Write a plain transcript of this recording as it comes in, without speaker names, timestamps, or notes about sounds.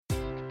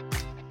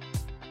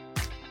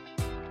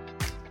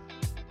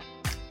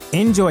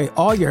Enjoy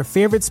all your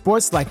favorite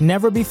sports like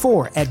never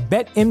before at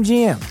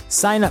BetMGM.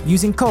 Sign up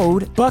using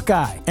code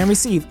Buckeye and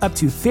receive up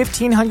to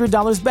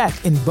 $1,500 back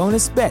in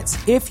bonus bets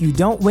if you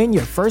don't win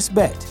your first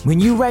bet. When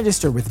you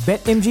register with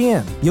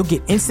BetMGM, you'll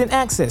get instant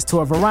access to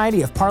a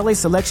variety of parlay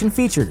selection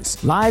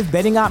features, live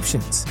betting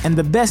options, and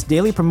the best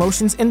daily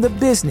promotions in the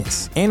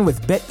business. And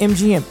with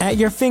BetMGM at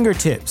your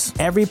fingertips,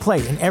 every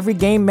play and every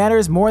game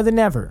matters more than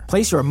ever.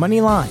 Place your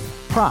money line,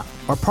 prop,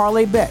 or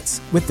parlay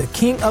bets with the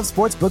king of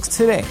sportsbooks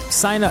today.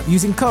 Sign up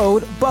using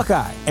code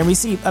Buckeye and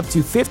receive up to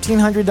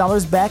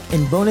 $1,500 back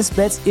in bonus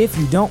bets if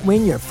you don't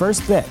win your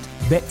first bet.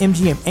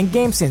 BetMGM and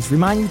GameSense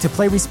remind you to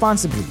play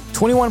responsibly.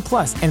 21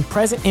 plus and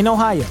present in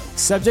Ohio,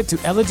 subject to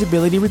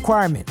eligibility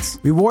requirements.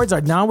 Rewards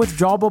are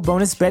non-withdrawable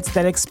bonus bets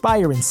that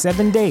expire in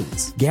 7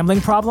 days. Gambling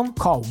problem?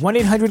 Call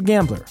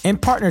 1-800-GAMBLER. In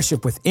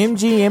partnership with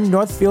MGM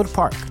Northfield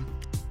Park.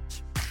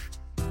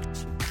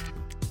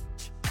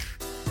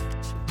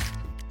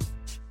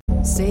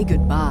 Say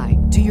goodbye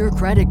to your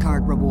credit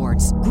card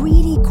rewards.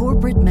 Greedy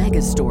corporate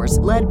mega stores,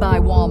 led by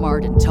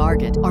Walmart and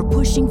Target, are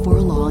pushing for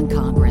a law in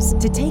Congress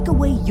to take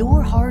away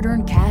your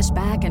hard-earned cash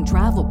back and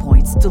travel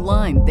points to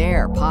line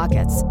their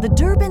pockets. The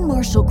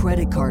Durbin-Marshall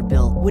credit card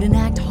bill would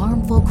enact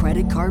harmful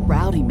credit card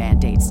routing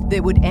mandates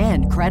that would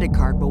end credit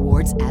card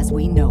rewards as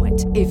we know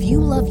it. If you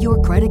love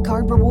your credit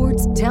card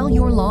rewards, tell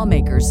your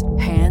lawmakers,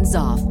 hands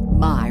off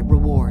my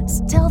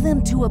rewards. Tell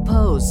them to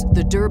oppose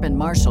the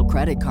Durbin-Marshall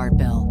credit card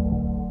bill.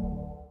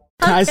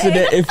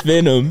 Coincident and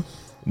Phantom,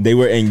 they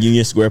were in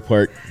Union Square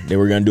Park. They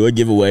were going to do a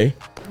giveaway,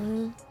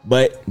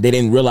 but they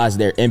didn't realize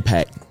their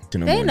impact.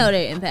 They know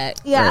their impact.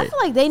 Yeah, Right. I feel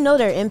like they know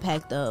their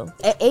impact, though.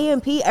 At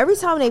AMP, every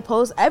time they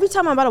post, every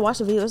time I'm about to watch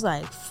a video, it's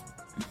like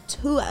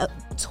 2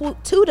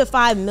 to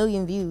 5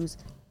 million views.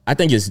 I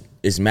think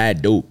it's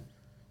mad dope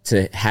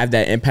to have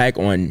that impact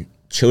on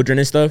children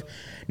and stuff.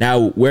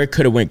 Now, where it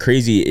could have went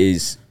crazy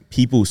is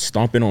people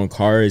stomping on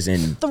cars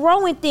and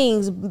throwing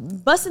things,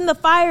 busting the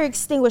fire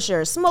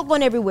extinguisher, smoke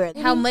going everywhere.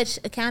 How much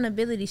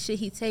accountability should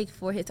he take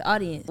for his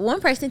audience? One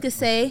person could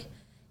say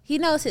he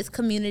knows his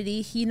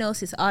community, he knows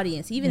his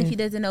audience, even if he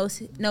doesn't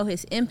know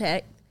his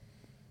impact.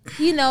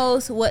 He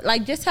knows what,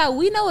 like, just how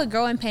we know what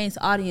Growing Pain's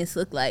audience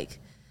look like.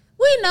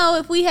 We know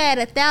if we had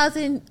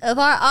 1,000 of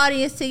our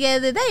audience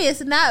together, they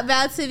is not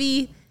about to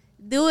be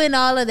doing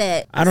all of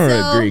that. I don't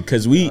agree,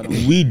 because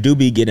we do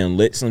be getting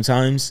lit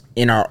sometimes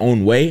in our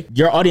own way.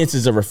 Your audience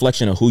is a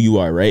reflection of who you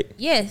are, right?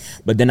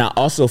 Yes. But then I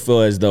also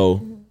feel as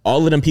though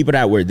all of them people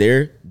that were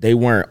there, they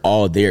weren't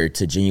all there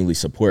to genuinely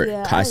support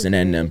Carson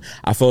and them.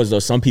 I feel as though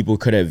some people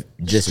could have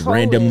just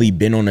randomly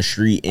been on the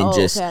street and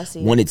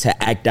wanted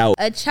to act out.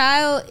 A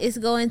child is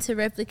going to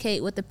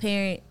replicate what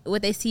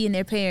they see in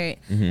their parent.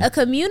 A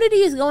community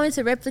is going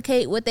to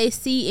replicate what they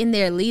see in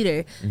their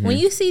leader. When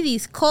you see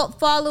these cult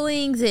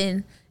followings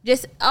and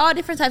just all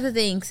different types of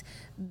things,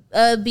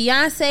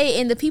 Beyonce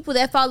and the people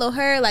that follow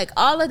her, like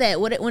all of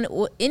that, when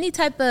any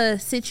type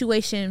of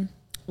situation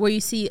where you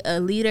see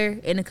a leader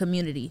in a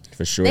community,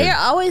 for sure, they are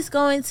always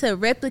going to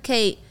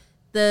replicate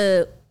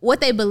what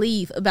they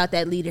believe about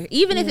that leader,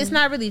 even if it's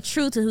not really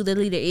true to who the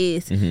leader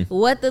is.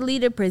 What the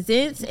leader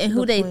presents and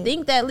who they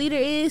think that leader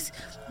is,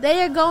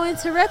 they are going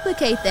to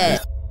replicate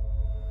that.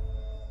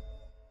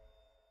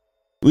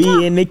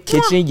 We in the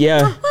kitchen,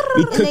 yeah.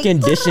 We cooking,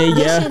 dishing,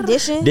 yeah.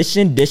 Dishing,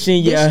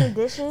 yeah.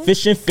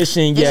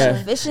 Fishing,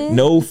 yeah.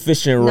 No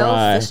fishing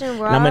rod.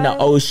 And I'm in the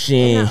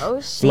ocean.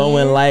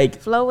 Flowing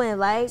like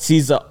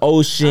Caesar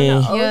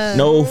Ocean.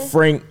 No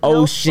Frank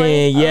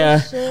Ocean,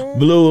 yeah.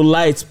 Blue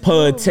lights,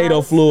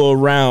 potato flew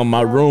around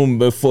my room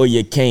before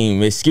you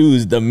came.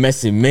 Excuse the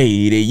mess it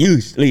made. It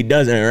usually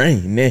doesn't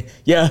rain,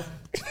 yeah.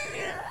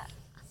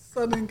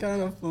 Southern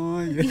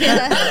California.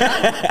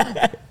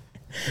 Yeah.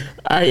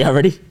 All right, y'all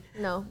ready?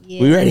 No.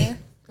 Yeah. We ready?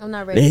 I'm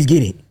not ready. Let's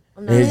get it.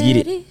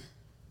 Get it.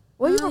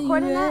 Were you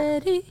recording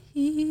that?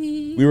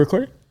 We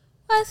recorded?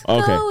 What's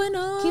going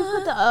on? Can you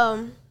put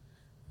the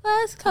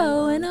What's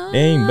going on?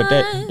 Dang, but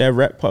that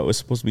rap part was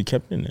supposed to be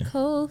kept in there.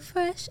 Cold,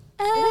 fresh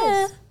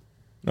air.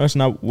 No, it's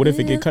not. What if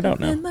it get cut out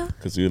now?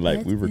 Because we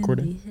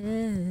recorded.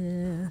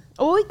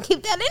 Oh, we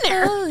keep that in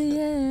there. Oh,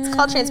 yeah. It's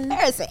called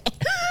transparency.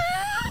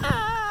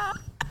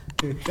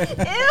 Ew,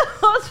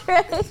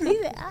 Trey.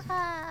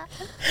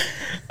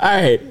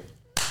 All right.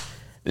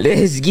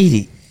 Let's get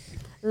it.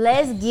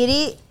 Let's get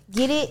it.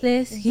 Get it.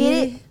 Let's get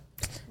it.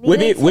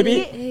 Whip it. Whip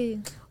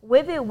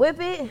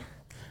it.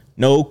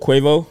 No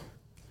Quavo.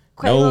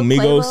 No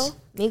Migos.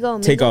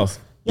 Migos. Take off.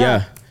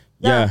 Yeah.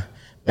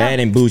 Bad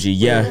and bougie.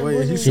 Yeah.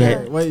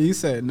 Wait, you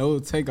said no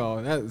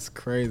takeoff. That's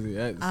crazy.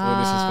 That's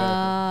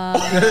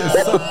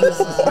so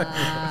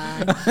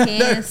disrespectful.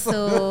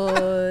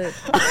 Canceled.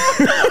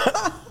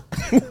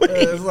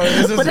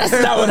 But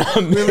that's not what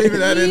I meant. We're leaving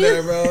that in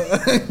there, bro.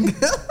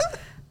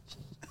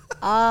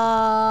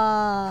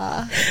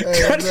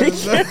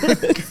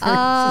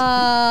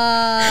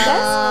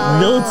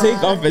 No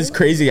takeoff is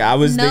crazy. I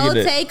was thinking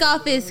No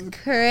takeoff is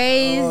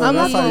crazy. I'm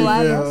not gonna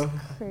lie.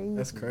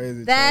 That's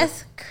crazy.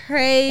 That's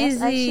crazy.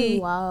 That's actually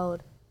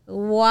wild.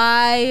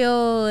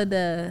 Wild.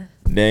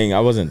 Dang, I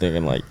wasn't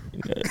thinking like.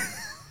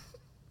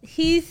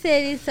 He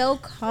said he's so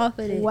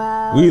confident.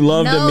 Wow. We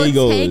love the No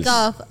Migos.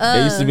 takeoff.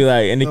 They used to be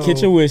like in the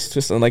kitchen with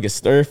something like a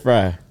stir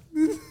fry.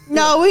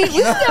 No, we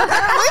still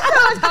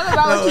talking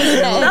about what you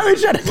said. Now we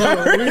trying to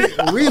cover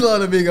it. We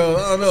love the Migos.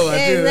 I don't know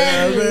about you.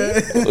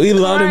 Exactly. We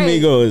love the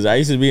Right. Migos. I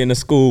used to be in the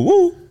school.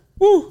 Woo,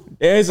 woo.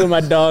 There's some of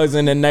my dogs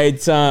in the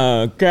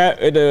nighttime. Crap,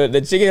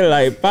 the chicken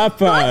like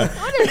Papa.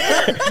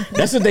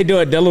 That's what they do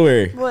at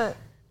Delaware. What?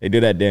 They do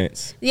that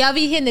dance. Y'all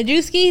be hitting the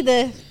drewski,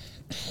 the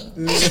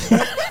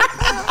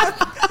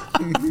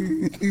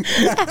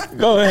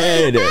Go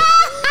ahead.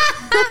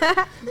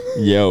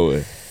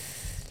 Yo.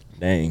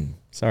 Dang.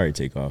 Sorry,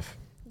 Takeoff.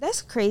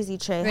 That's crazy,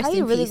 Trey. Rest How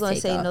you in really peace, gonna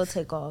say Takeoff. no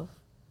takeoff?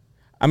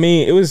 I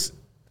mean, it was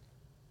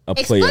a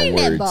play explain on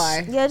that words.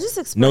 bar. Yeah, just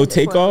explain. No it for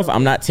takeoff. me.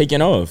 I'm not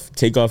taking off.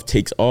 Takeoff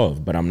takes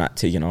off, but I'm not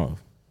taking off.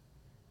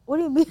 What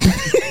do you mean?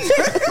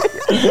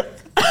 I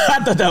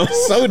thought that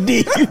was so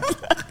deep.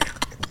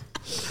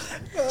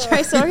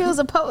 Trey Sorry was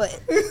a poet.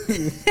 You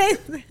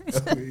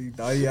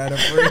thought you had a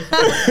friend?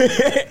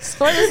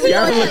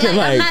 Y'all looking I'm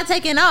like not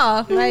taking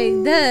off. Like,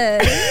 duh.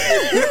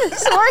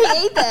 Sorry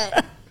ate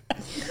that.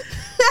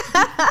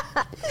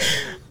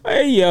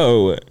 hey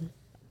yo.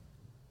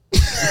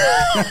 It's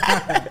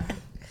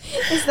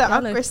the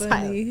awkward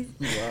silence.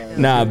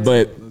 Nah,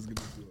 but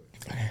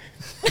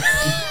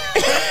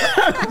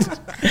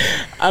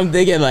I'm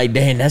thinking like,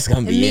 dang, that's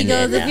gonna be in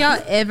there Amigos, if now.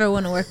 y'all ever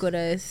want to work with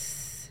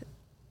us,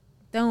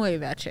 don't worry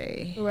about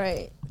Trey.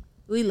 Right.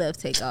 We love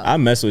takeoff. I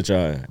mess with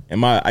y'all.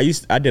 And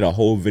I did a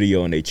whole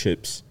video on their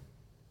chips.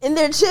 In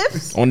their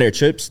chips? On their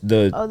chips,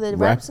 the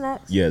wrap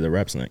snacks? Yeah, the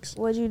wrap snacks.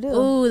 What'd you do?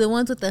 Ooh, the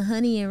ones with the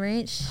honey and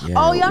ranch. Yeah,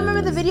 Oh, y'all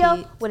remember the ooh.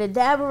 video with a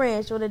dab of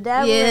ranch, with a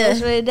dab Yeah. of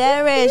ranch, with a dab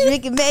of ranch? We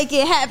can make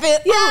it happen. Ooh,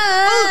 Yeah.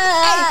 ooh,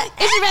 hey,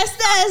 it's your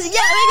best us.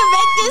 Yeah, we can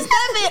make this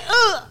happen.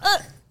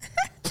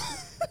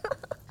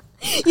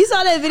 You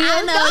saw that video?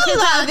 I know That what you're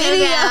was my talking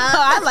video. about.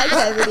 I like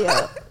that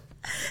video.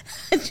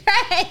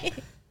 Trey.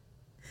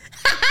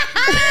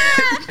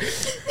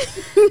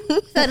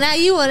 So now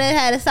you want to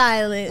have a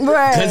silence.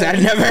 Cause I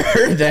Right. never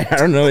heard that. I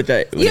don't know what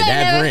that. With You the ain't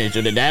dab never- ranch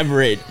or the dab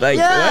ranch. Like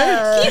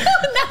Yeah. You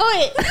don't know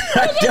it. what?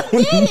 I don't know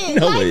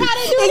Like it. how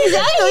to do it.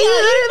 Exactly. You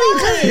literally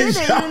just did it.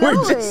 Y'all You were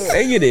know just it.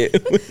 saying it.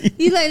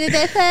 You learned it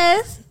that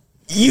fast?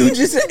 You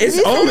just it's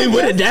You said only it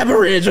with a dab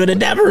ranch or the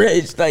dab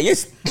ranch. Like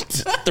it's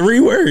 3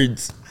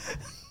 words.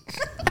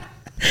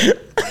 You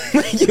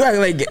act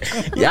like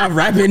y'all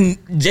rapping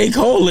J.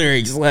 Cole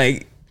lyrics.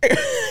 Like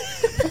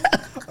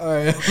All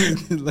right,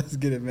 let's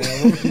get it,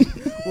 man.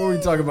 What we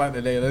talking about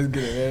today? Let's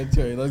get it, man.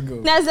 Trey, let's go.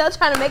 Now Zell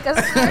trying to make us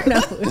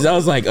so I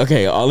was like,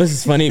 okay, all this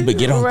is funny, but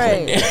get on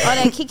right. point. Oh,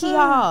 that Kiki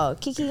Hall.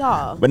 Kiki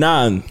Hall. But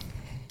nah,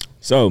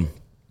 so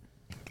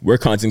we're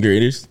content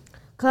creators,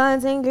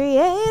 Content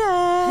creator.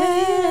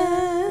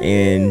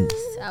 and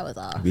I was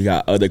off. we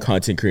got other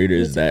content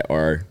creators that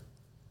are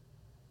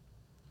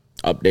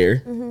up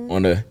there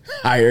on a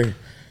higher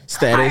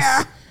status.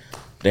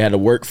 They had to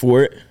work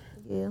for it.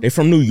 Yeah. They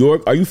from New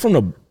York. Are you from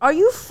the? Are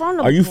you from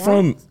the Are you Bronx?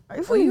 from? Are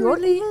you from New York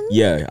even?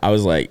 Yeah, I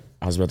was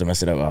about to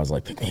mess it up. I was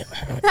like, pick me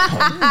up.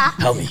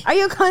 Help me. Are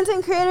you a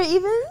content creator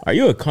even? Are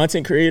you a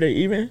content creator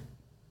even?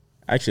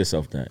 Ask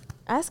yourself that.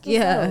 Ask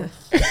Yeah.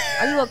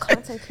 yourself. Are you a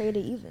content creator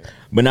even?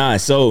 But nah,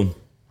 so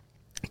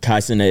Kai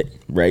Cenat,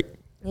 right?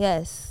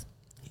 Yes.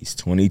 He's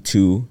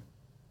 22,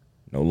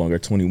 no longer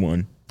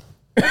 21.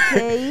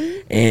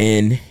 Okay.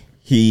 And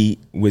he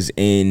was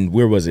in,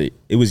 where was it?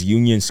 It was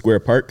Union Square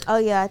Park. Oh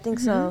yeah, I think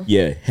so.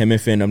 Yeah, him and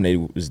Phantom, they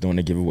was doing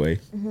a giveaway.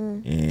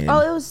 And Oh,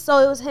 it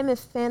was him and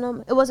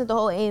Phantom. It wasn't the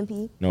whole AMP.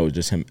 no, it was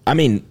just him. I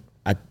mean,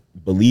 I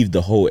believe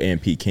the whole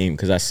AMP came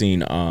because I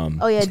seen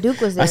Oh yeah, Duke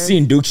was there. I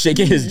seen Duke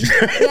shaking his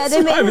dress. Yeah, they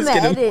so made I him was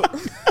an getting-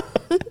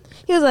 edit.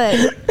 He was like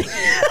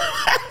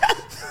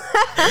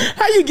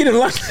How you getting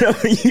locked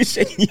up when you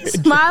shaking your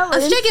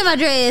smiling. I'm shaking my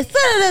dress.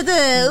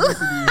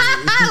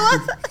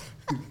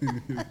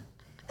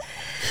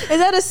 Is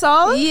that a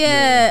song?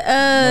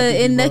 Yeah,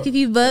 in Nuck If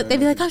You Buck, they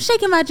be like, I'm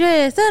shaking my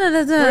dress.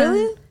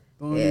 Really?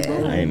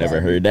 I ain't never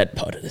heard that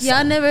part of the Y'all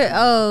song.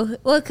 never,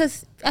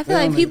 because I feel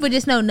like people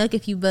just know Nuck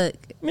If You Buck.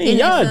 I mean, in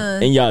that y'all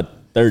song. in y'all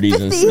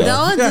 30s and stuff.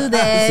 Don't do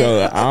that.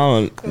 So I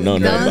don't know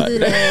nothing Don't about do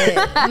that.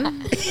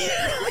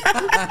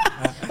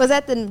 that. Was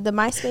that the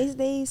MySpace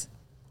days?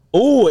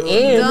 Oh, and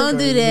Don't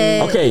do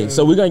that. okay,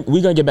 so we're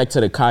gonna get back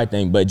to the Kai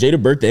thing, but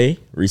Jada's birthday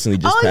recently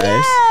just Oh,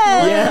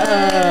 passed. yeah.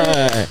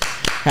 Yeah.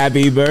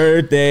 Happy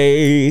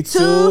birthday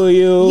to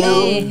you.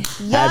 Yeah.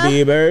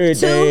 Happy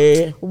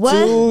birthday what?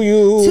 to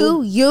you.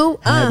 To you.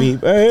 Happy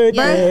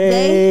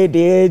birthday,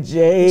 dear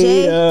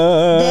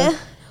Jada. Yeah.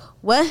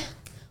 What?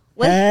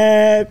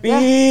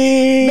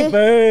 Happy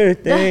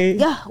birthday.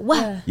 Yeah.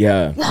 What?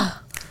 Yeah.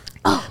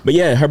 But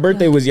yeah, her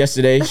birthday was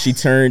yesterday. She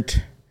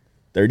turned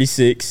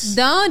 36.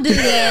 Don't do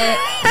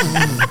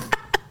that.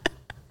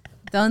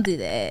 Don't do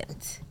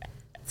that.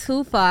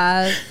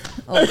 25.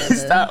 or whatever.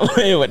 Stop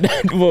playing with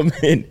that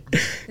woman.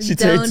 She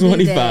Don't turned do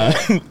 25.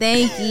 that.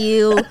 Thank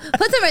you.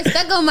 Put some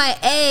respect on my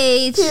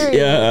age.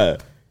 Yeah.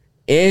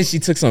 And she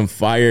took some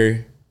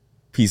fire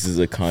pieces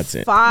of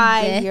content.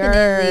 Fire.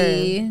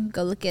 Definitely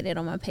go look at it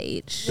on my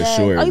page. For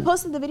sure. Oh, you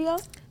posted the video?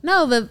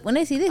 No, but when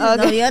they see this, it's Okay.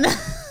 gonna be on.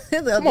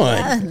 Come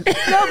on. No,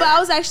 but I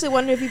was actually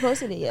wondering if you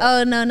posted it yet.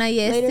 Oh no, not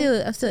yet.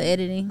 Later? I'm still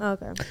editing.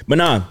 Okay. But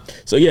nah.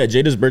 So yeah,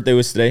 Jada's birthday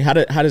was today. How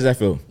does that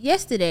feel?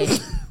 Yesterday.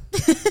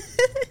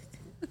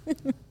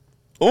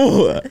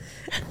 Oh,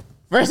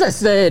 first I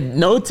said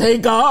no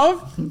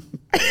takeoff.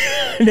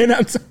 And then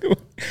I'm talking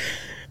about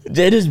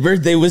Jada's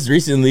birthday was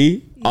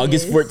recently,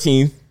 August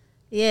 14th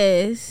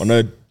Yes. on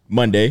a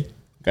Monday.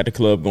 Got the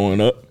club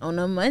going up. On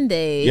a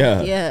Monday.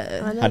 Yeah.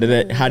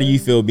 Yeah. How do you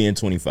feel being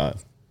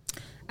 25?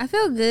 I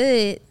feel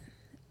good.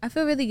 I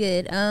feel really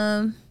good.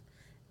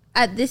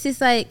 This is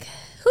like,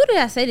 who did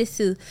I say this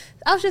to?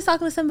 I was just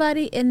talking to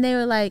somebody and they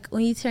were like,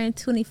 when you turn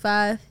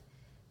 25,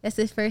 that's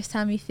the first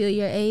time you feel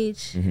your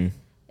age. Mm-hmm.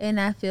 And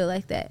I feel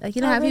like that. Like,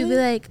 you know Oh, how people be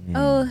really? like,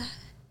 oh,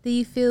 do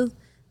you feel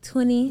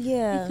 20?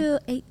 Yeah. You feel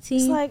 18?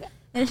 It's like,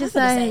 and it's just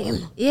I like, feel the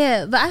same.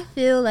 yeah, but I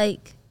feel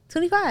like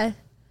 25.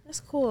 That's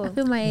cool. I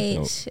feel my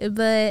age.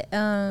 But,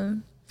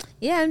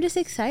 yeah, I'm just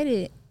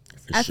excited.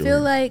 For I sure.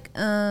 feel like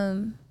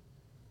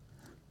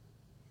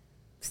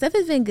stuff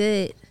has been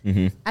good.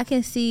 Mm-hmm. I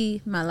can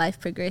see my life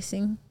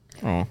progressing.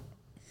 Oh,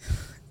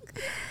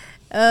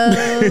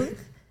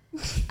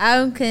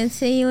 I'm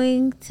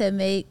continuing to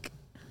make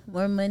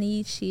more money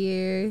each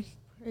year,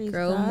 Praise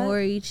grow God. more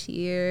each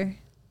year,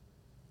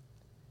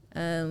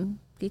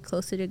 get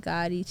closer to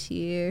God each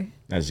year.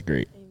 that's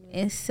great.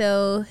 And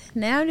so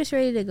now I'm just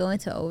ready to go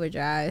into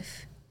overdrive.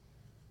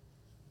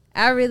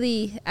 I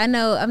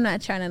know I'm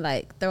not trying to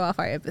like throw off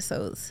our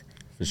episodes.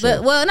 For sure.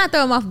 But, well, not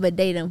throw them off, but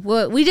date them.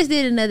 Well, we just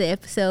did another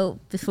episode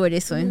before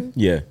this one.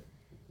 Yeah.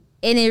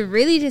 And it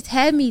really just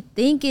had me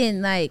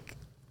thinking, like,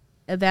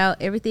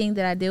 about everything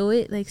that I deal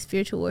with, like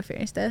spiritual warfare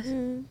and stuff.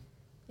 And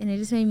it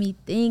just made me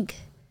think,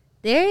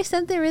 there is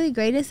something really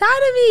great inside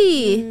of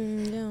me.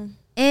 Yeah.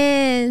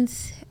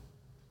 And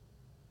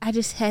I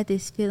just had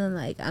this feeling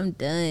like I'm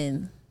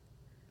done.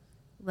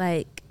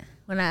 Like,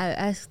 when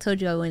I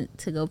told you I went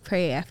to go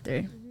pray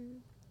after.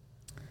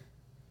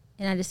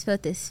 And I just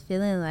felt this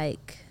feeling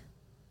like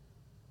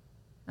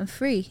I'm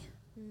free.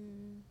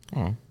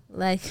 Oh.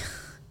 Like,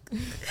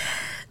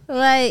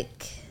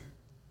 like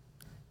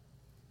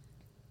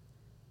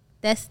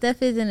that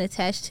stuff isn't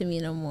attached to me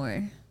no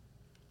more.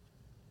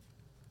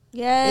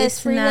 Yes,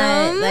 It's freedom.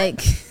 not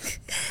like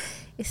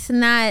it's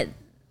not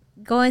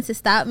going to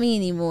stop me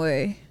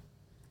anymore.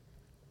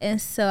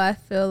 And so I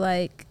feel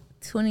like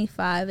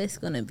 25 is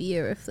going to be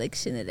a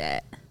reflection of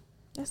that.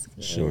 That's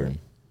good. Sure.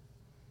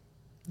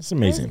 It's Praise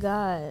amazing.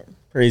 God.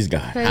 Praise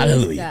God. Praise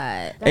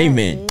Hallelujah. God.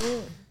 Amen.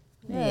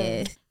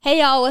 Yes. Hey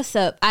y'all, what's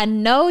up? I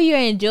know you're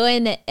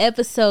enjoying the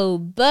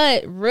episode,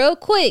 but real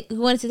quick, we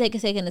wanted to take a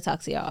second to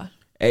talk to y'all.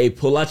 Hey,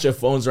 pull out your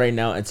phones right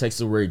now and text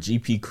the word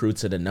GP Crew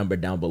to the number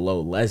down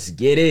below. Let's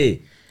get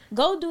it.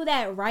 Go do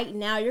that right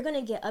now. You're going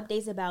to get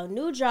updates about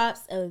new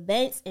drops,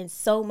 events, and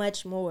so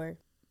much more.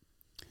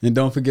 And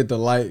don't forget to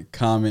like,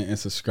 comment, and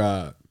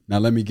subscribe. Now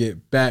let me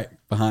get back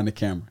behind the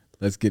camera.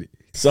 Let's get it.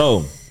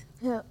 So,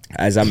 Yep.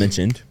 as I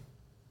mentioned,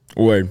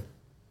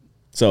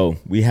 so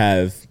we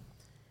have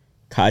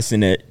Kai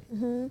Sinet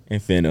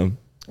and Phantom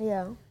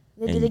Yeah.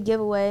 They did a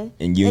giveaway.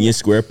 in Union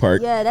Square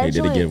Park. Yeah, that they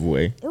did a joint-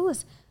 giveaway. It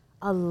was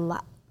a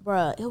lot,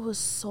 bruh. It was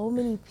so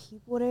many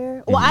people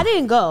there. Well, I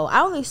didn't go. I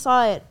only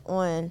saw it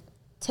on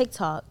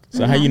TikTok.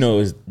 So how you know it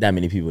was that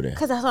many people there?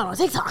 Because I saw it on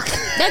TikTok.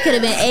 That could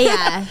have been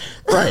AI.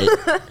 Right.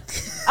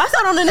 I saw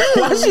it on the news.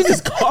 Why she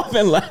just cough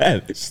and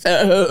laugh? She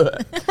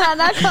said, I'm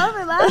not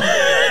coming live.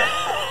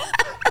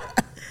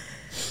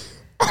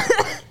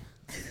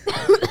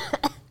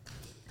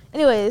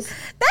 Anyways,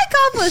 That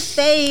cough was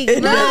fake,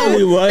 it bro.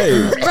 definitely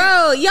was.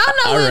 Bro, y'all know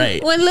All when,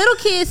 right. when little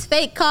kids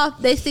fake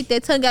cough, they stick their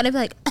tongue out and be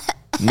like,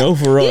 No,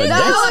 for real.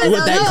 That's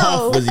what that no,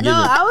 cough was giving. no,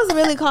 I was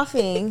really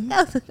coughing.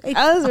 that was fake.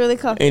 I was really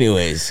coughing.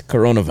 Anyways,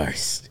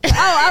 coronavirus. Oh,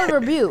 I would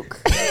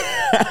rebuke.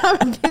 I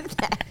would rebuke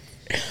that.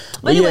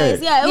 But anyways,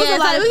 yeah, it was Yeah, a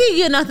lot of we can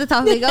get off the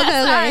topic. Okay,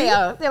 Sorry, okay.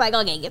 y'all. They're like,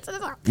 okay, get to the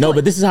top. No,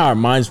 but this is how our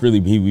minds really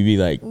be. We be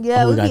like,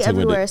 Yeah, oh, we gotta be take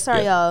with everywhere. it. Sorry,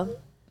 Yeah. y'all.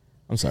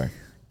 I'm sorry.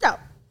 No.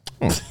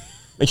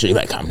 Make sure you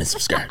like, comment, and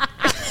subscribe.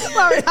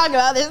 While we're talking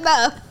about this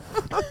stuff.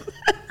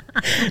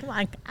 Oh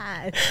my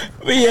God.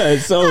 But yeah,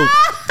 so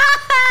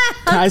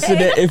Kai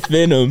Sinet and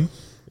Phantom,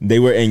 they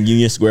were in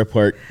Union Square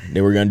Park. They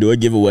were gonna do a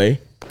giveaway,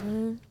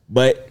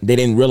 but they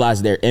didn't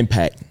realize their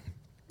impact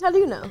How do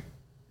you know?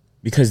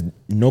 because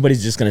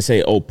nobody's just gonna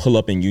say, "Oh, pull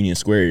up in Union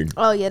Square,"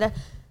 Oh, yeah.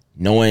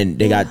 knowing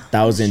they got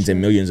thousands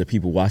and millions of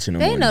people watching them.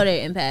 They on- know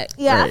their impact.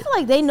 Yeah, I Right. feel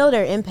like they know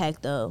their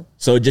impact, though.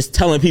 So just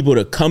telling people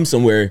to come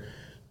somewhere,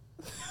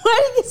 Why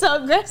do you get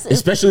so aggressive?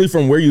 especially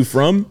from where you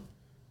from.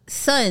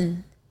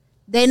 Son,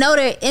 they know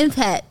their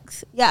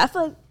impact. Yeah, I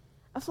feel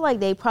like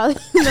they probably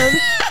know.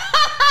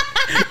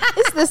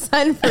 It's the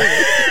sun for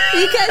me.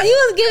 Because he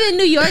was giving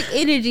New York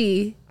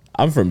energy.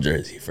 I'm from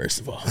Jersey,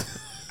 first of all.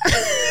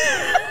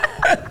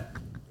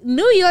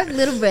 New York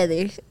little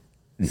brother.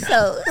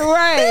 So,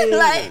 Right.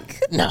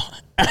 like, No,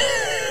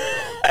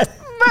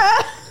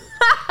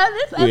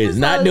 This we're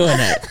not episode- doing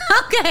that.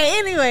 okay,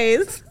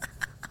 anyways.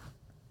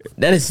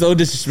 That is so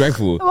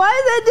disrespectful. Why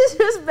is that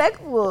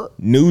disrespectful?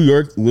 New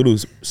York little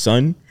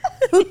son,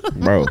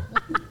 bro.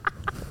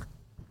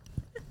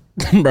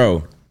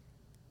 Bro.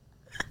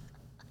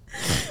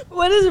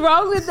 What is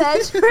wrong with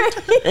that,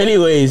 Trey?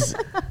 Anyways,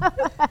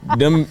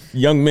 them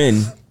young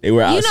men, they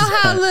were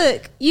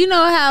outside. You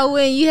know how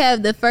when you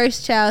have the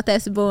first child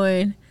that's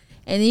born,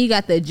 and then you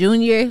got the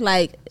junior,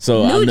 like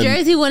So New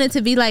Jersey wanted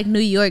to be like New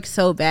York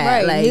so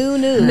bad, Right, like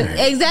new.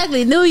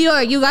 exactly New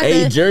York. You got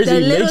Hey, the Jersey, the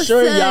little make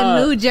sure son,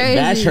 y'all New Jersey.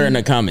 bash her in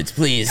the comments,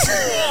 please.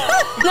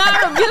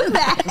 I rebuke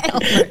that.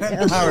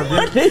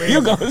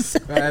 You gonna say?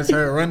 That's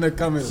her. Run the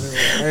comments.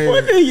 Hey,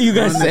 What are you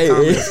gonna run the say?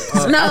 comments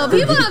up. No,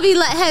 people gonna be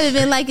like haven't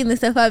been liking the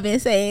stuff I've been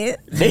saying.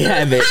 They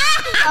have it.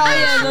 Oh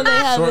yeah, no, they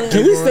haven't.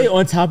 Can we stay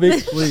on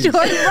topic? Please.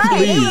 Right.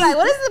 Please. Like,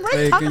 what is the break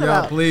Hey, talking can y'all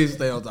about? please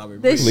stay on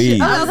topic? The Please.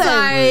 Please. I'm Okay.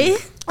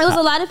 sorry. It was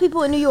a lot of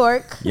people in New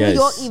York. Yes.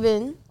 New York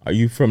even. Are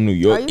you from New Are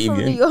York? you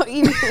from even? New York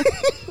even?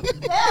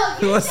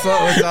 What's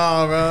up with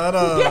y'all, bro?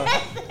 Hold on.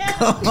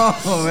 Come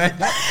on, man.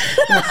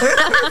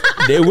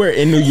 They were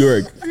in New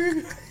York,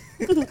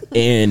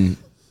 and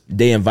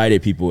they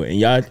invited people. And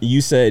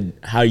you said,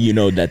 how do you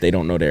know that they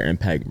don't know their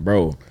impact,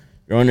 bro?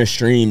 You're on the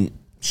stream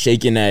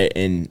shaking that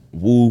and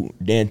woo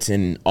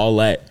dancing, all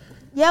that.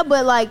 Yeah,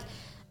 but like,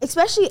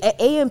 especially at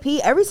AMP,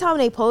 every time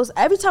they post,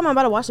 every time I'm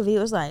about to watch a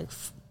video, it's like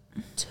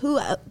 2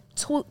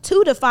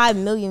 to 5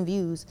 million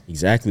views.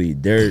 Exactly.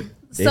 They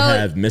So-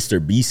 have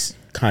Mr. Beast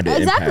kind of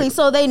Exactly. impact.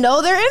 So they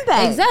know their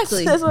impact.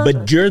 Exactly. That's what I'm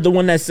But you're the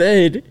one that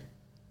said,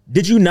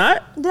 did you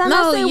not? Did I No,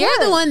 not say you're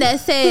what? the one that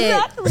said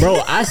Exactly.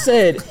 Bro, I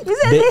said, You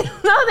said they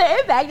know their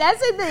impact.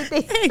 That's it.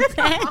 They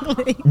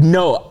exactly.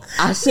 no,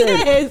 I said,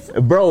 Yes.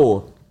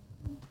 bro.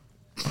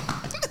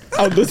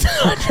 I was losing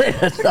my train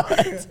of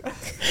thought.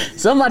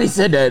 Somebody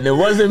said that and it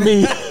wasn't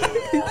me.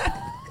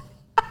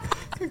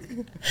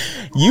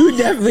 You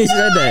definitely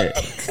said that.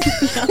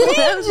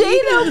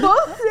 Jada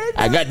both said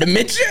I got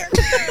dementia.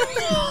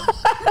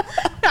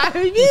 I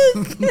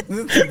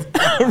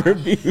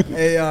refuse.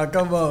 Hey, y'all,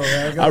 come on,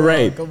 man. Come All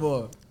right. on, come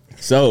on.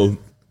 So,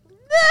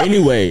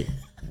 anyway,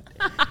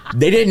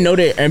 they didn't know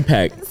their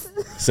impact.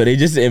 So they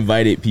just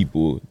invited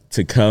people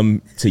to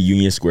come to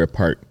Union Square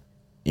Park.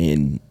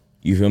 And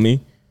you feel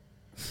me?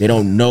 They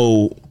don't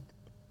know.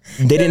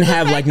 They didn't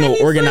have like no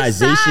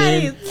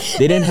organization.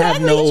 They didn't have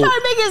Exactly. no. You trying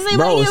to make it seem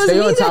Bro, like it was stay me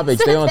on that topic.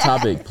 said Stay on that.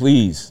 topic,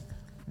 please.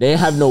 They didn't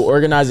have no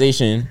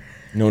organization,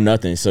 no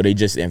nothing. So they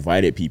just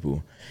invited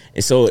people.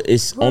 And so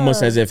it's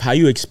almost as if how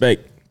you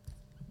expect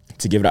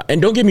to give it out.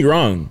 And don't get me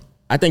wrong,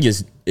 I think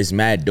it's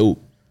mad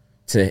dope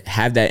to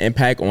have that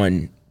impact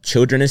on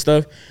children and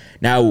stuff.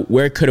 Now,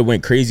 where it could have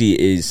went crazy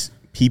is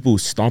people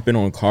stomping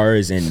on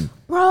cars and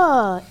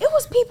Bruh, it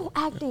was people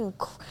acting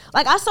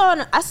like I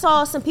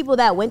saw some people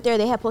that went there.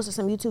 They had posted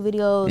some YouTube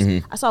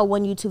videos. I saw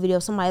one YouTube video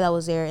of somebody that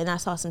was there, and I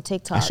saw some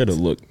TikToks. I should have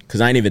looked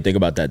because I didn't even think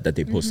about that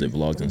they posted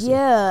vlogs and stuff.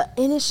 Yeah,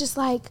 and it's just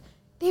like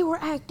they were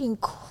acting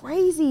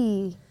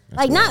crazy.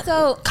 Like not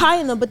So-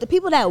 kind of, but the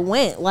people that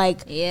went,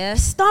 like Yeah.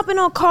 stomping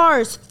on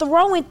cars,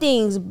 throwing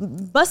things,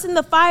 busting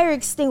the fire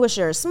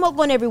extinguisher, smoke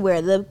going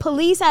everywhere. The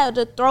police had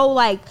to throw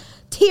like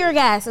tear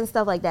gas and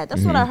stuff like that.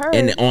 That's what I heard.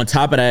 And on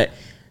top of that,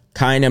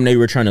 Kai and them, they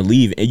were trying to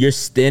leave, and you're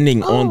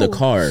standing on the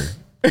car.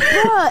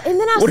 Bruh, and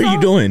then What are you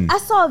doing? I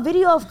saw a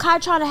video of Kai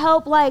trying to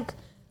help, like,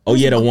 Oh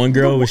yeah, the one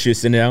girl when she was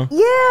sitting down. yeah,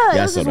 I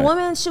it was saw this that.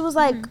 woman. She was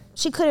like,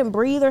 she couldn't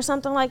breathe or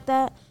something like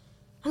that.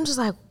 I'm just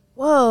like,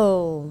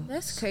 whoa.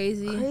 That's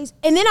crazy. Crazy.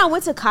 And then I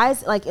went to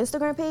Kai's like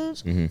Instagram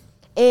page, Mm-hmm.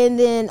 and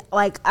then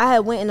like I had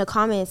went in the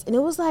comments, and it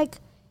was like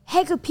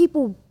heck of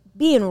people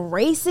being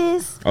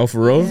racist. Oh,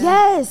 for real?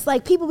 Yes,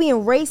 like people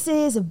being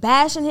racist,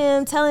 bashing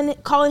him,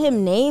 calling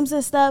him names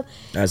and stuff.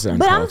 That's But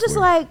I'm uncalled just for.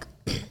 like,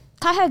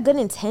 Kai had good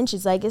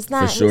intentions. Like it's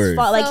not sure. his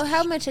fault. Like So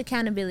how much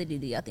accountability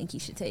do y'all think he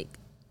should take?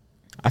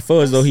 I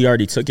feel as though he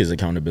already took his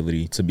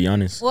accountability, to be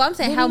honest. Well, I'm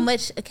saying how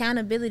much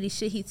accountability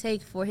should he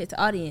take for his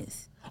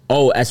audience?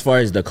 Oh, as far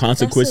as the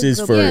consequences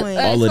good for point.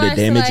 all As of far the as,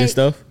 damage and like-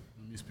 stuff.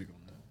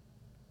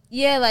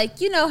 Yeah, like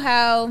you know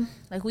how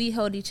like we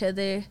hold each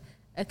other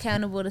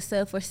accountable to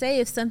stuff, or say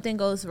if something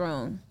goes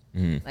wrong,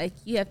 like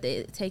you have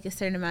to take a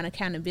certain amount of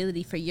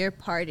accountability for your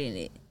part in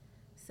it.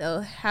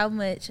 So how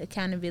much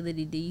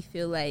accountability do you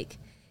feel like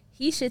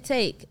he should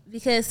take?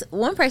 Because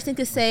one person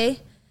could say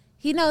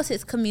he knows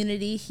his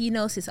community, he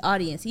knows his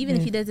audience, even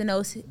if he doesn't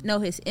know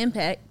his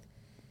impact.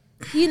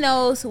 He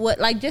knows what,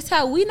 like just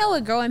how we know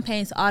what Growing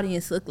Pain's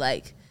audience look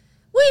like.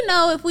 We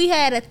know if we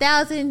had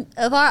 1,000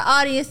 of our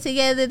audience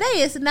together, they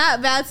is not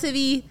about to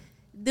be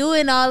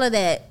doing all of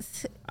that.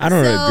 I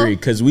don't So- agree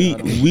because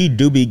we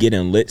do be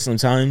getting lit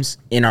sometimes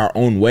in our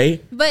own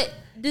way. But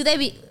do they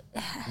be?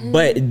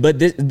 But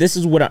this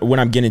is what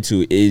I'm getting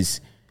to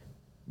is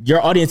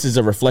your audience is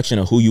a reflection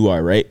of who you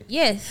are, right?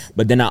 Yes.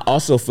 But then I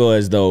also feel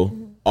as though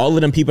all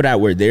of them people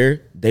that were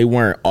there, they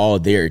weren't all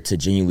there to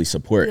genuinely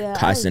support Yeah, I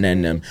Carson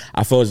and agree. them.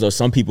 I feel as though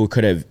some people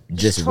could have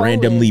just trolling.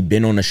 randomly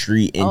been on the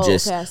street and Oh,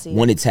 just okay, I see.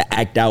 wanted to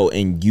act out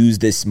and use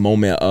this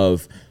moment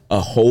of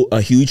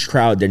a huge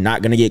crowd. They're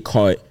not gonna get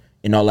caught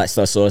and all that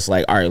stuff. So it's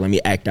like, all right, let me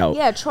act out.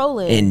 Yeah,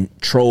 trolling.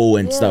 and troll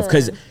and stuff. Yeah.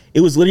 Because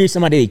it was literally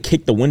somebody that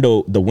kicked the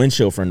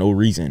windshield for no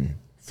reason.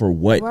 For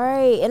what?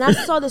 Right. And I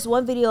saw this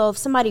one video of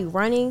somebody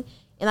running,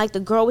 and like the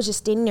girl was just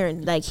standing there,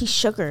 and like he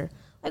shook her.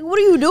 Like, what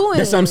are you doing?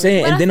 That's what I'm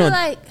saying. But And then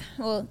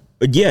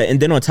and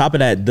then on top of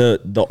that,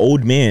 the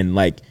old man,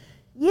 like,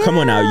 come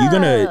on now, you're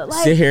gonna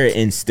sit here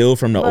and steal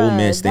from the old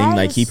man's thing.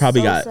 Like, he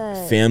probably got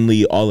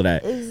family, all of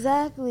that.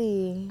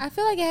 Exactly. I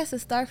feel like it has to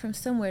start from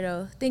somewhere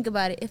though. Think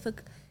about it.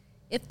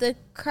 If the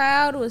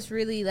crowd was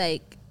really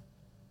like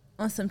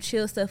on some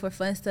chill stuff or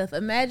fun stuff,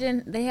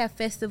 imagine they have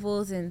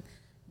festivals and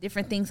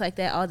different things like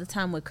that all the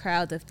time with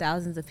crowds of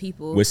thousands of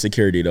people. With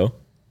security though.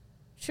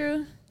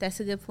 True. That's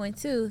a good point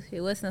too.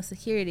 It was no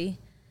security.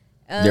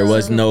 There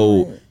was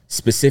no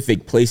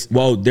specific place.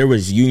 Well, there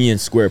was Union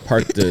Square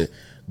Park to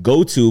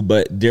go to,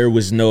 but there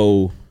was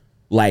no,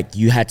 like,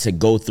 you had to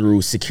go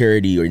through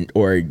security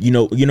or you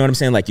know what I'm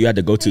saying? Like, you had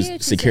to go to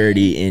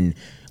security and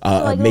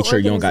make sure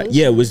you don't got.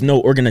 Yeah, it was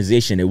no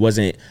organization. It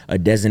wasn't a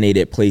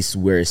designated place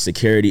where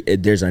security.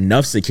 There's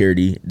enough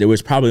security. There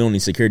was probably only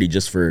security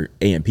just for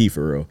A&P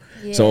for real.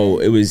 Yeah. So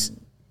it was,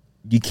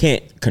 you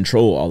can't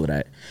control all of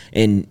that.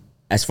 And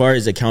as far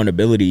as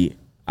accountability,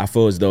 I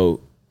feel as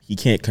though he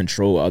can't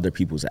control other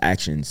people's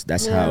actions.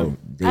 That's how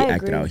they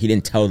acted out. He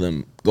didn't tell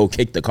them, go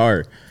kick the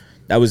car.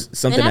 That was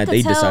something that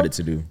they decided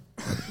to do.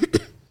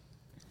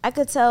 I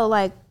could tell,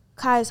 like,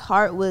 Kai's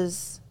heart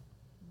was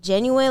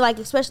genuine. Like,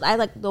 especially, I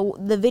like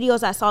the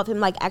videos I saw of him,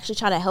 like, actually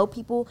trying to help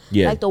people.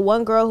 Yeah. Like, the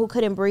one girl who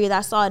couldn't breathe.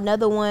 I saw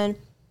another one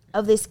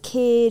of this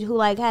kid who,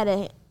 like, had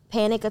a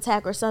panic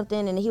attack or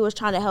something, and he was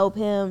trying to help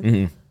him.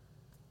 Mm-hmm.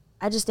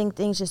 I just think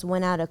things just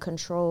went out of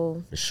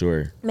control. For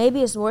sure.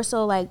 Maybe it's more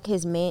so like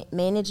his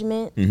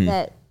management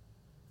that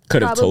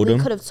could have told him.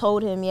 Could have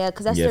told him, yeah,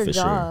 because that's their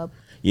job. Sure.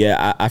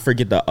 Yeah, I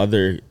forget the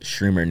other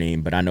streamer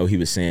name, but I know he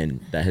was saying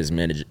that his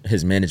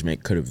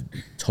management could have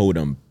told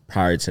him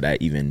prior to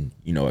that even,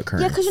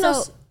 occurring. Yeah,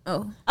 because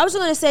I was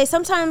going to say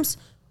sometimes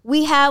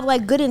we have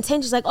like good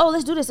intentions, like, oh,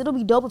 let's do this. It'll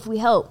be dope if we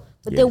help,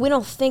 but then we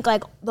don't think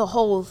like the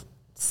whole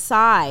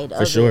side.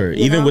 For sure,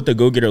 even with the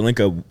Go Getter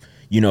link up.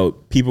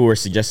 People were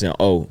suggesting,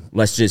 oh,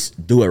 let's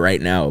just do it right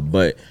now.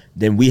 But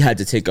then we had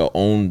to take our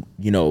own,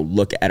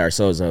 look at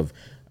ourselves of,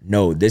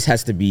 no, this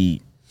has to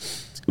be,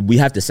 we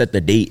have to set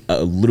the date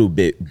a little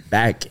bit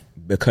back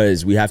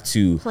because we have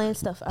to plan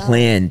stuff out.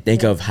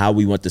 Think of how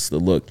we want this to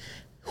look.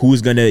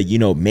 Who's going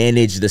to,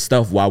 manage the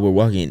stuff while we're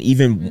walking.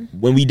 Even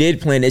when we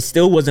did plan, it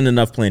still wasn't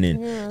enough planning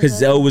because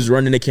Zell was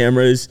running the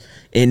cameras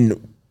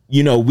and,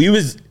 we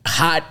was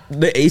hot.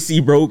 The AC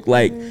broke.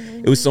 Like,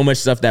 it was so much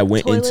stuff that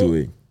went into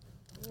it.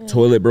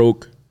 Toilet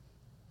broke.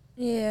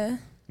 Yeah.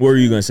 What were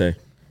you gonna say?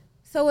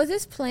 So was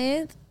this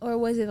planned, or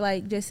was it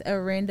like just a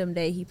random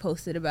day he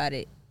posted about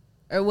it,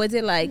 or was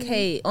it like,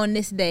 hey, on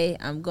this day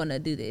I'm gonna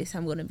do this,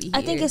 I'm gonna be here?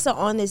 I think it's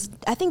on this.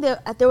 I think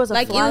there was a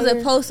like flyer. It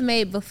was a post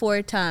made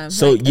before time.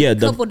 So like a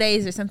couple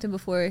days or something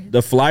before.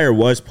 The flyer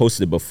was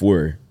posted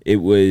before. It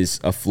was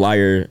a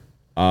flyer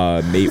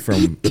made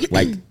from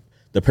like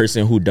the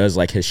person who does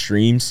like his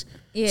streams.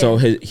 Yeah. So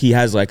he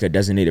has like a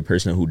designated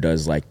person who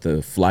does like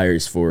the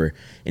flyers for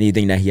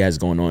anything that he has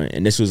going on.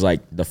 And this was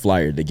like the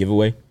flyer, the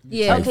giveaway.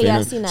 Yeah. Okay, yeah,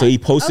 I've seen that. So he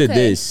posted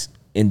this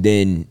and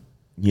then,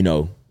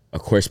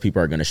 of course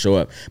people are going to show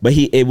up. But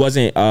it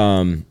wasn't,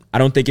 I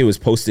don't think it was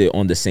posted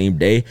on the same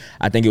day.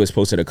 I think it was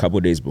posted a couple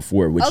of days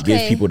before, which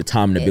gives people the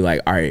time to be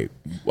like, all right,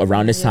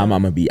 around this time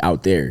I'm going to be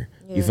out there.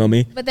 Yeah. You feel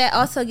me? But that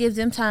also gives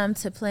them time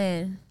to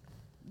plan.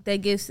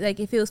 That gives,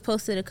 like, if it was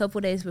posted a couple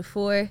days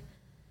before,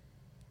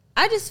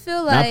 I just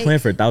feel like... Not playing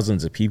for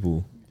thousands of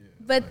people.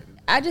 But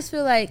I just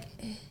feel like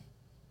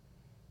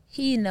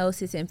he knows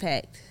his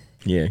impact.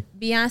 Yeah.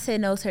 Beyonce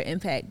knows her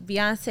impact.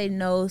 Beyonce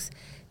knows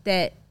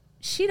that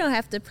she don't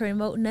have to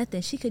promote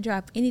nothing. She could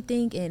drop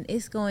anything and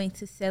it's going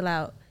to sell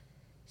out.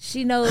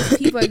 She knows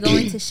people are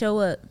going to show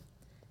up.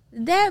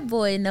 That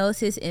boy knows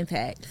his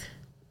impact.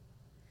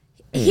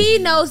 He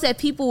knows that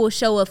people will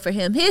show up for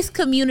him. His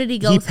community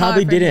goes hard for him.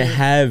 He probably didn't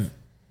have...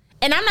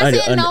 And I'm not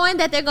saying knowing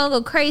that they're going to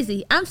go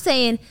crazy. I'm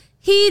saying...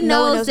 He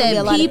knows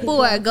that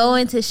people are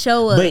going to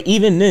show up. But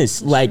even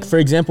this, like, for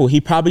example, he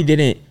probably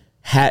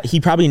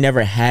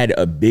never had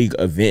a big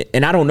event.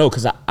 And I don't know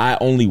because I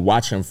only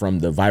watch him from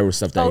the viral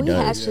stuff that he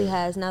does. He actually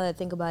has, now that I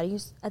think about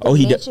it. I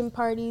think mansion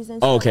parties and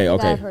stuff. Okay.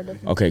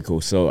 Okay,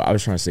 cool. So I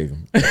was trying to save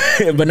him.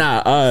 But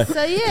nah.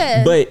 So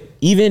yeah. But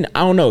even,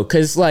 I don't know,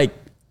 because like,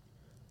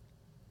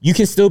 you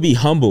can still be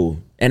humble.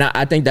 And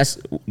I think that's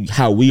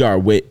how we are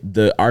with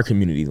our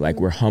community. Like,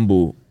 we're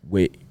humble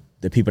with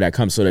the people that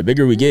come. So the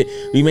bigger we get,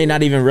 we may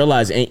not even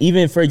realize. And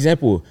even, for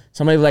example,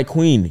 somebody like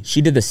Queen, she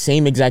did the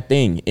same exact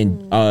thing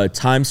in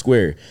Times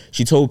Square.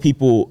 She told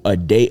people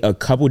a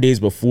couple days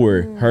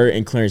before, her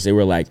and Clarence, they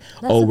were like,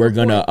 we're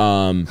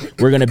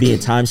gonna be in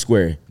Times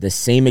Square. The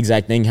same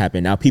exact thing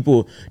happened. Now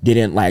people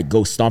didn't like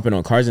go stomping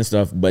on cars and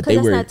stuff, but they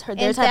were that's not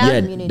their type of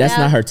community. That's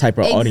not her type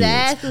of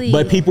audience.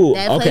 But people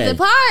that plays a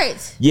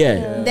part.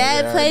 Yeah.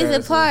 That plays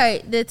a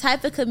part. The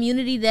type of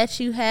community that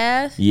you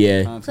have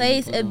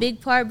plays a big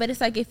part. But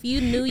it's like, if you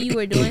knew you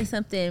were doing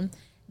something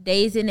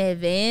days in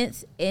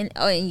advance and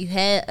you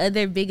had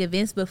other big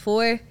events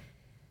before,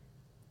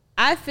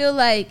 I feel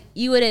like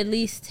you would at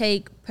least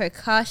take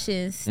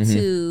precautions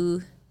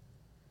to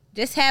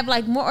just have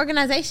like more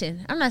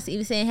organization. I'm not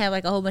even saying have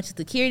like a whole bunch of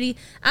security.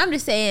 I'm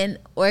just saying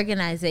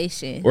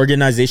organization.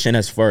 Organization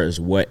as far as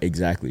what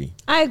exactly?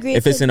 I agree.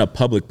 If it's in a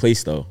public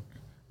place though.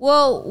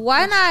 Well,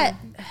 why not?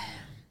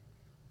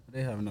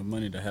 They have enough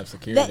money to have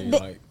security.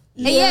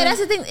 Yeah, that's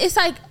the thing. It's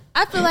like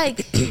I feel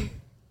like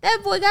that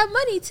boy got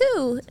money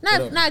too.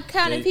 Not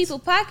counting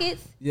people's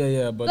pockets.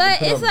 Yeah, but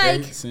it's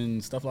like gates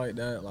and stuff like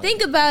that. Like,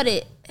 think about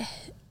it.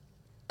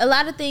 A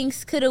lot of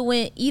things could have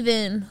went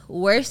even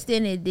worse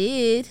than it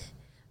did,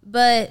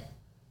 but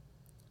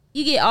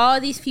you get all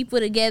these people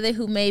together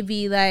who may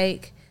be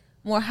like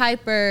more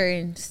hyper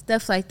and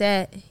stuff like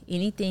that.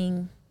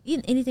 Anything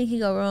can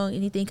go wrong.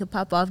 Anything could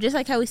pop off. Just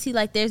like how we see,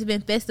 like, there's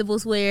been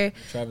festivals where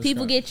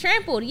people get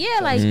trampled. Yeah,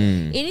 like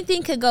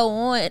anything could go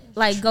on,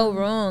 like go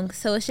wrong.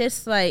 So it's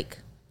just like,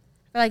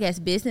 I feel like as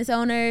business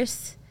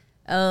owners,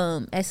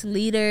 as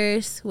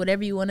leaders,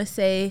 whatever you want to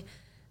say,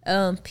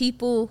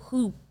 people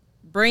who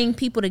bring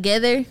people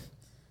together,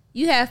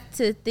 you have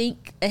to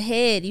think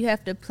ahead. You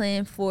have to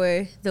plan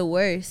for the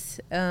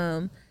worst.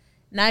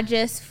 Not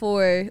just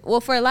for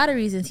a lot of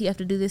reasons. You have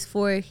to do this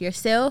for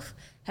yourself.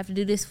 Have to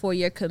do this for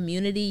your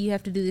community. You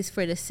have to do this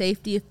for the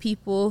safety of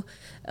people.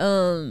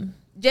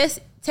 Just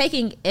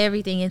taking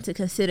everything into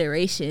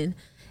consideration.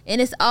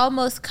 And it's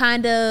almost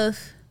kind of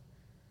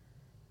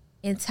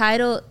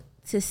entitled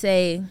to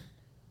say,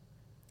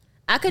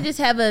 I could just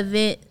have an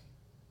event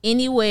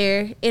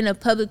anywhere in a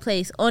public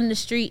place, on the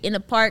street, in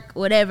a park,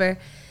 whatever,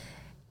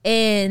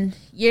 and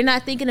you're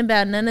not thinking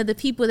about none of the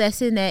people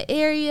that's in that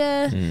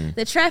area,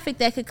 the traffic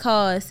that could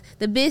cause,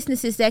 the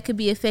businesses that could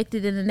be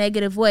affected in a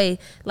negative way.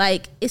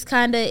 Like, it's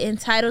kind of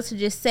entitled to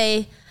just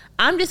say,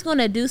 I'm just going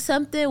to do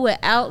something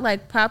without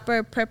like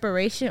proper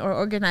preparation or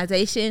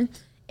organization,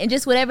 and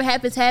just whatever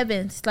happens,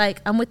 happens.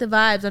 Like, I'm with the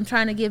vibes. I'm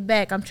trying to give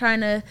back. I'm trying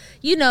to,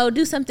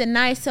 do something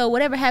nice. So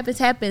whatever happens,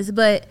 happens.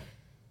 But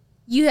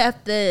you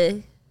have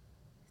to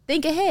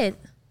think ahead.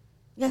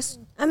 Yes.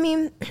 I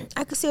mean,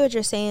 I can see what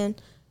you're saying.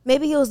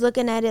 Maybe he was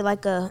looking at it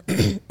like a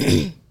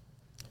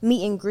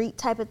meet and greet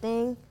type of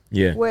thing.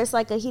 Yeah. Where it's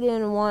like he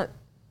didn't want,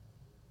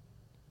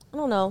 I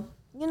don't know.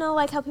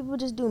 Like how people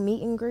just do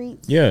meet and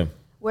greets. Yeah.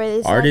 Where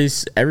it's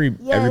artists,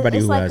 everybody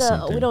it's who like has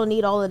something. We don't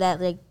need all of that.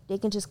 Like, they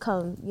can just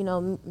come,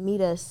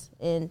 meet us,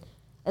 and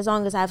as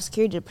long as I have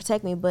security to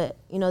protect me, but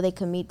they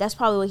can meet. That's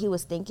probably what he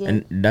was thinking.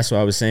 And that's what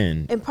I was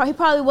saying. And he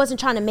probably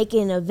wasn't trying to make it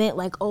an event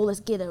like, oh, let's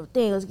get a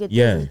thing, let's get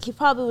this. He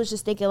probably was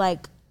just thinking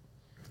like,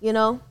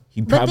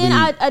 But then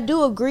I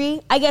do agree.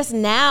 I guess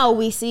now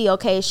we see,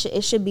 okay,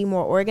 it should be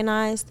more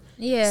organized.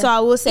 Yeah. So I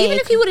will say, even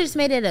if he would have just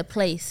made it a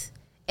place,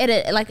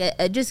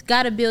 just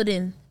got a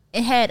building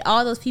and had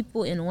all those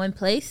people in one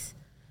place,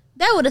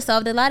 that would have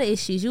solved a lot of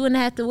issues. You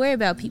wouldn't have to worry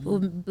about people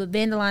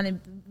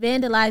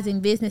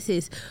vandalizing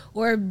businesses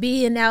or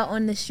being out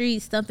on the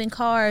streets stumping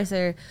cars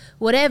or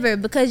whatever,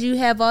 because you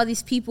have all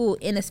these people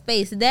in a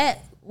space.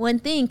 That one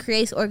thing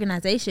creates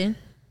organization.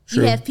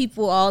 True. You have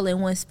people all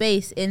in one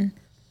space, and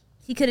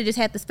he could have just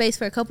had the space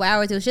for a couple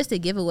hours. It was just a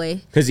giveaway.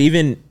 Because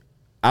even,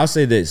 I'll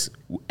say this,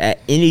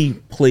 at any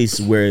place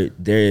where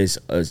there is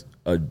a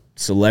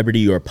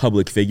celebrity or a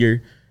public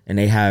figure and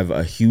they have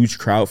a huge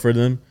crowd for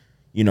them,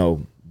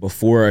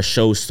 before a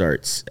show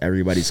starts,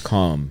 everybody's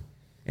calm.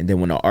 And then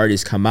when the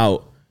artists come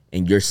out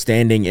and you're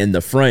standing in the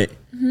front,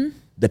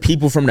 the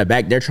people from the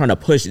back, they're trying to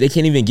push. They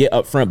can't even get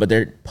up front, but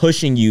they're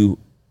pushing you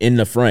in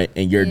the front,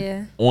 and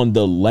you're on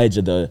the ledge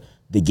of the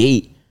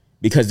gate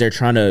because they're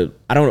trying to,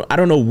 I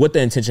don't know what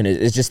the intention is.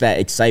 It's just that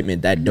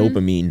excitement, that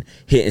dopamine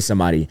hitting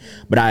somebody.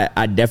 But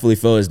I definitely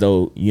feel as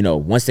though,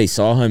 once they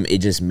saw him, it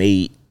just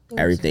made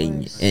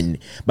everything.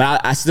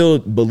 But I still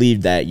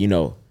believe that,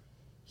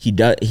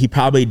 he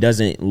probably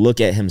doesn't look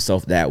at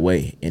himself that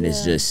way, and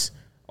it's just,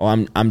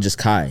 I'm just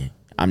Kai.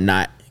 I'm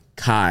not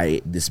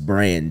Kai, this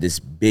brand, this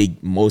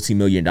big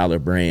multi-million-dollar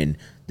brand,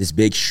 this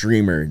big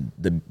streamer.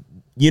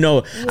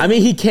 I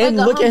mean, he can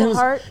like look at him.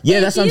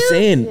 That's what I'm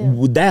saying.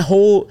 Yeah. That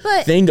whole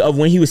thing of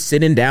when he was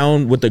sitting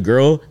down with the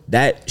girl,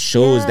 that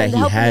shows that he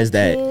has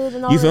that.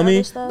 You feel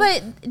me?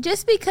 But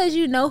just because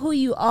you know who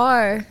you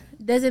are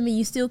doesn't mean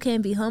you still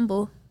can't be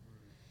humble.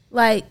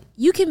 Like,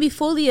 you can be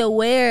fully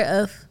aware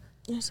of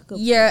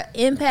your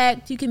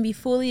impact. You can be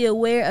fully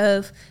aware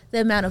of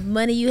the amount of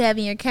money you have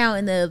in your account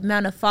and the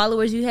amount of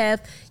followers you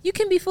have. You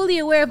can be fully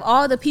aware of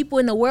all the people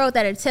in the world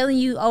that are telling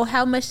you,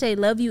 how much they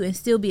love you, and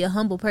still be a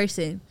humble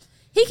person.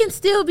 He can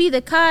still be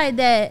the kind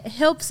that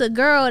helps a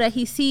girl that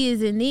he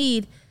sees in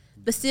need,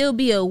 but still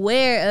be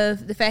aware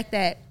of the fact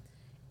that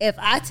if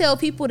I tell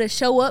people to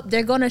show up,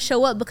 they're going to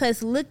show up,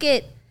 because look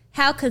at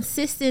how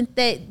consistent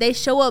they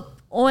show up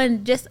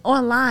on just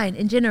online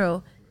in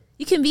general.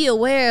 You can be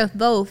aware of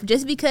both.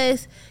 Just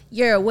because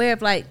you're aware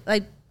of like,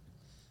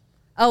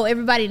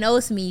 everybody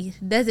knows me,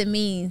 doesn't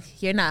mean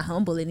you're not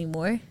humble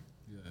anymore.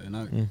 Yeah,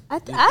 and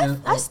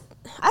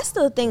I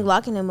still think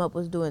locking him up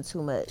was doing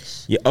too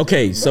much. Yeah.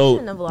 Okay. So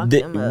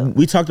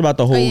we talked about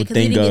the whole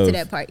thing we didn't of get to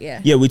that part. Yeah.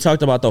 Yeah, we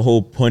talked about the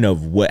whole point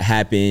of what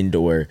happened,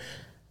 or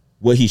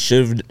what he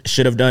should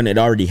have done, it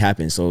already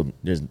happened. So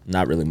there's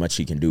not really much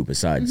he can do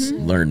besides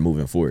learn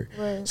moving forward.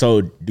 Right.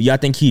 So do y'all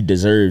think he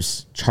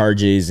deserves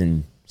charges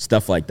and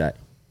stuff like that?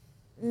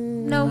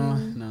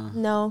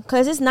 No,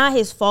 because it's not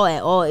his fault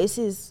at all. It's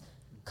his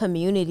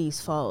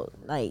community's fault.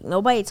 Like,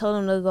 nobody told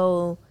him to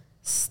go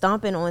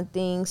stomping on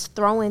things,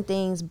 throwing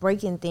things,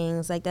 breaking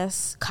things. Like,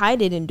 Kai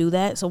didn't do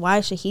that, so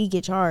why should he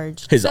get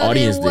charged? His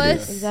audience did it.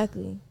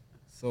 Exactly.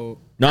 So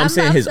no, I'm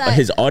saying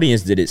his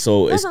audience did it.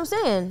 So that's what I'm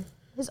saying.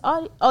 His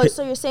audience. Oh,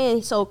 so you're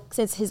saying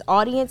since his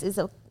audience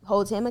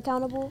holds him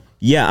accountable?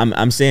 Yeah,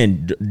 I'm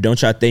saying,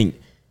 don't y'all think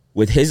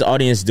with his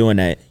audience doing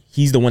that,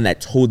 he's the one that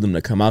told them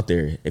to come out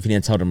there. If he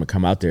didn't tell them to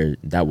come out there,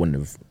 that wouldn't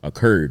have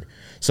occurred.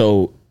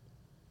 So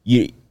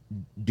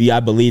do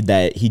y'all believe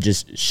that he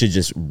should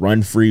just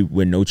run free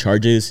with no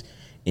charges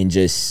and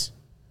just,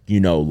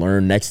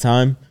 learn next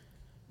time?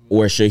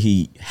 Or should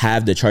he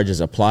have the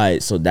charges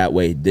applied so that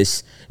way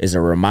this is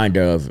a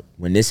reminder of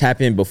when this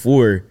happened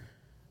before,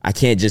 I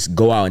can't just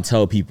go out and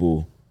tell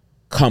people,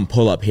 come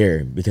pull up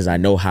here, because I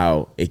know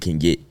how it can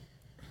get.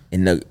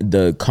 And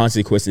the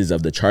consequences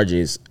of the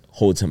charges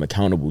holds him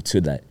accountable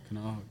to that.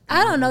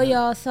 I don't know,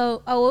 y'all.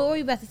 So, what were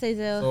you about to say,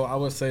 Zell? So I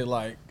would say,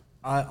 like,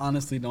 I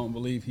honestly don't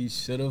believe he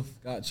should have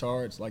got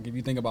charged. Like, if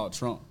you think about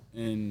Trump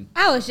and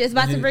I was just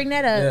about to bring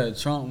that up. Yeah,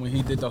 Trump, when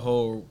he did the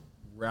whole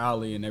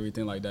rally and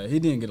everything like that, he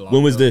didn't get a lot.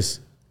 When was this?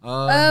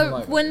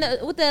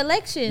 With the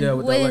election. Yeah,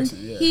 with the election.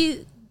 Yeah.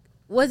 He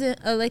wasn't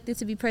elected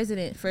to be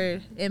president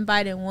and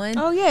Biden won.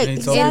 Oh yeah, and he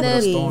told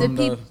exactly. him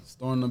to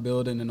storm the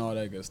building and all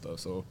that good stuff.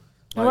 So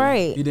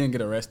right, he didn't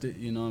get arrested.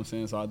 You know what I'm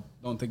saying? So I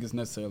don't think it's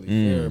necessarily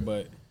fair,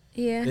 but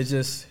it's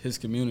just his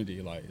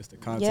community. Like, it's the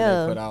content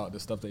they put out, the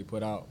stuff they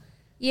put out.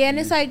 Yeah, and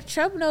it's like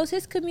Trump knows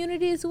his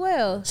community as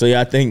well. So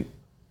y'all think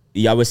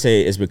y'all would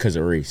say it's because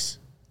of race?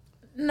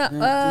 No,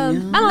 I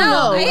don't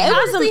know. It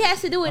honestly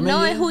has to do with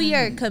knowing who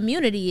your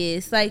community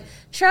is. Like,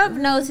 Trump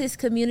knows his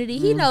community.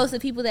 He knows the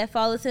people that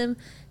follows him.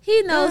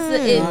 He knows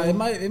it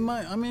might.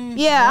 I mean,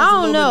 I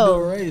don't know.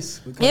 Race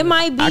it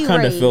might be. I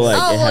kind of feel like.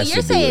 Oh, it has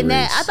you're to do saying with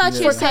that. race. I thought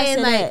you were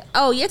saying like.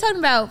 Oh, you're talking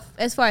about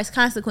as far as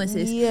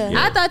consequences. Yeah.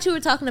 I thought you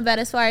were talking about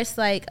as far as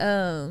like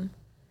the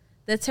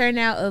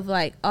turnout of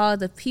like all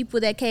the people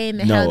that came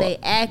and how they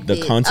acted.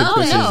 The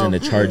consequences and the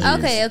charges.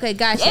 Okay,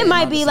 gotcha. It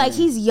might be like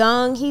he's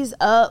young, he's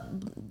up,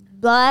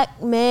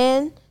 black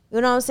man.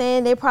 You know what I'm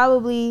saying? They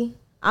probably,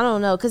 I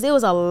don't know, because there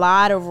was a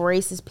lot of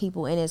racist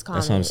people in his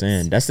comments. That's what I'm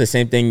saying. That's the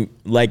same thing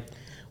like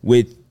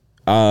with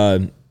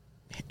Halle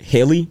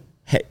Bailey.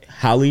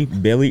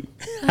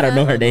 I don't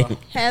know her name.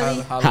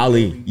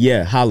 Halle.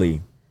 Yeah,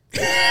 Halle.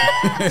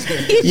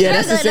 Yeah,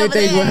 that's the same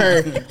thing with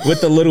her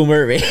with the Little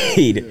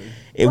Mermaid.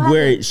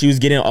 Where she was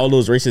getting all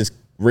those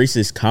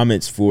racist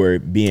comments for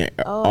being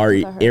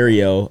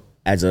Ariel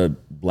as a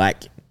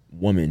black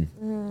woman,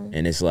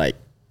 and it's like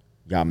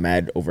y'all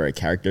mad over a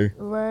character,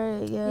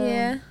 right?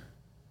 Yeah.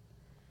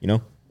 You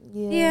know?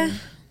 Yeah.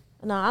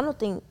 No, I don't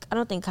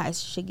think Kai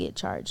should get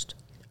charged.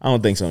 I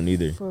don't think so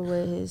neither. For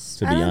what his,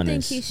 to be honest, I don't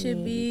think he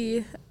should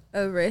be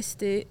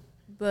arrested,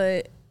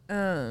 but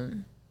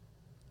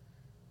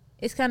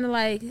it's kind of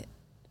like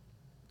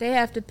they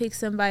have to pick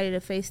somebody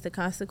to face the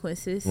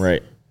consequences,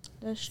 right?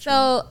 That's true.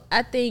 So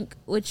I think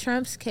with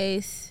Trump's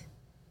case,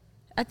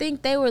 I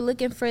think they were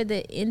looking for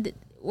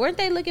weren't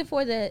they looking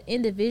for the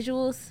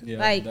individuals? Yeah,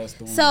 like, that's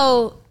the one.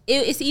 So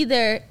it's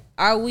either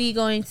are we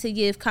going to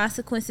give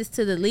consequences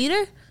to the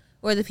leader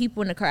or the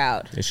people in the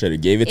crowd? They should have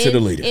gave it to the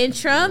leader. In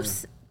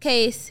Trump's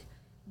case,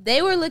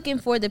 they were looking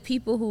for the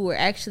people who were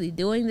actually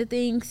doing the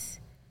things,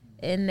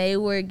 and they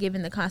were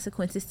giving the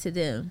consequences to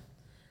them.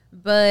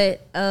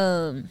 But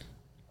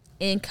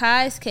in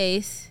Kai's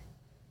case,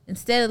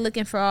 instead of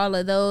looking for all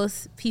of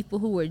those people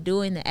who were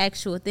doing the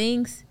actual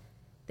things,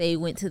 they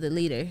went to the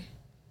leader.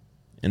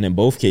 And in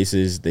both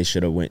cases, they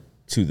should have went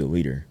to the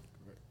leader.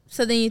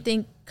 So then you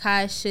think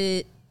Kai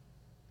should?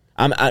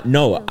 I'm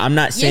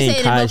not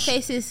saying Kai.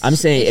 I'm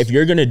saying if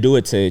you're gonna do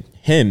it to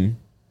him,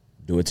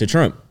 do it to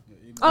Trump.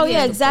 Oh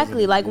yeah,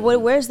 exactly. Like,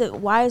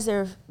 why is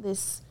there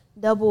this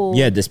double?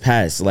 Yeah, this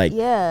pass. Like,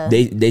 yeah,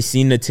 they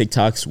seen the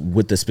TikToks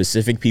with the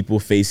specific people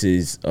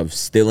faces of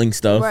stealing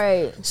stuff,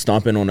 right?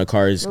 Stomping on the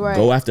cars. Right.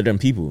 Go after them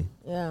people.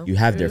 Yeah, you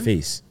have their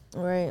face.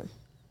 Right.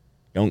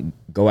 Don't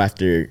go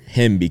after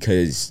him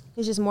because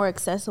he's just more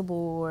accessible,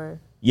 or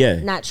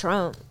not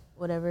Trump,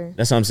 whatever.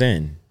 That's what I'm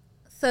saying.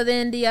 So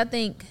then, do y'all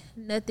think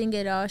nothing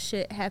at all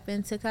should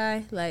happen to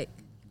Kai? Like,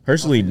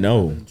 personally,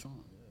 no.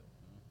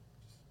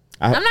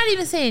 I'm not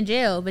even saying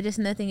jail, but just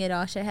nothing at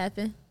all should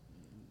happen.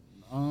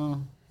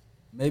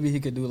 Maybe he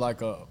could do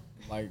like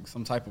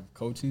some type of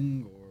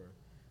coaching, or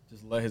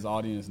just let his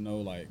audience know,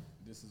 like,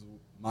 this is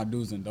my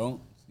do's and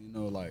don'ts. You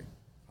know, like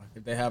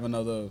if they have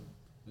another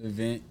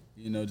event,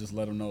 you know, just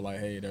let them know, like,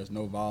 hey, there's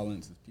no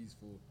violence, it's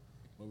peaceful,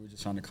 but we're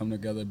just trying to come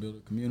together, build a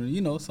community,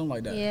 you know, something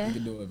like that. Yeah. You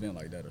could do an event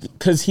like that or something.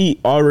 Because he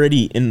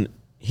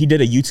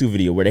did a YouTube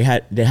video where they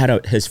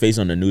had his face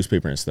on the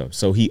newspaper and stuff.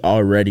 So he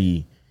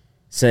already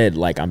said,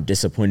 like, I'm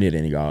disappointed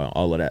in y'all,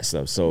 all of that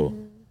stuff. So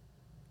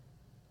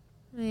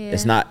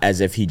it's not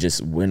as if he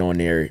just went on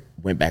there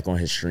went back on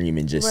his stream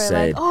and just Right,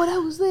 said, like, "Oh, that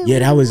was lit." Yeah,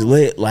 that was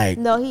lit. Like,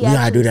 No, he we gotta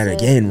actually do that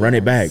said, again. Run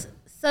it back.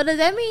 So does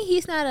that mean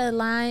he's not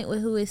aligned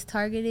with who his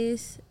target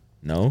is?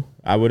 No,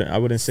 I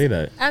wouldn't say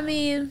that. I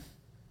mean,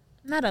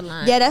 not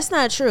aligned. Yeah, that's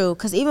not true.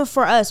 Because even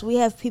for us, we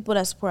have people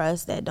that support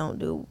us that don't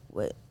do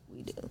what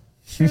we do.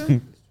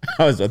 True.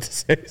 I was about to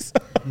say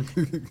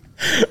something.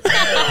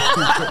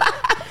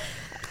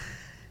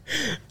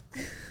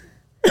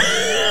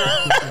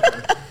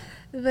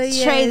 But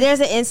yeah. Trey, there's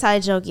an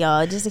inside joke,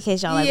 y'all. Just in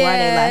case y'all like, why are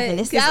they laughing?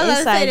 It's this I was about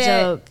to say inside that.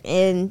 joke,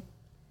 and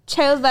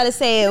Trey was about to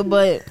say it,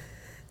 but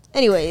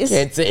anyways.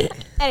 Can't say it.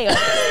 Anyway.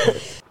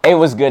 Hey,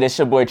 what's good? It's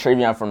your boy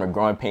Travion from the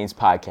Growing Painz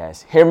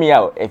podcast. Hear me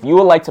out. If you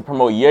would like to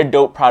promote your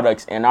dope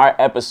products in our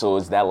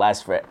episodes that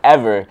last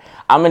forever,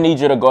 I'm going to need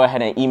you to go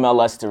ahead and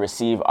email us to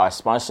receive our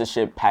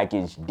sponsorship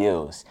package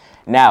deals.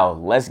 Now,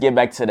 let's get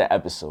back to the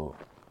episode.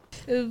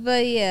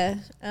 But yeah,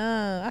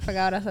 I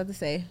forgot what I was about to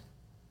say.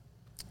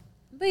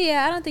 But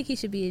yeah, I don't think he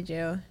should be in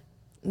jail.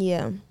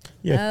 Yeah.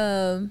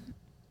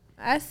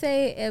 I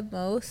say at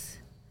most,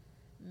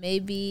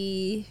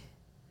 maybe.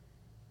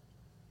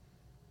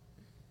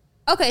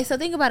 Okay, so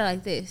think about it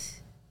like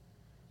this.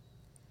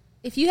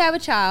 If you have a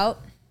child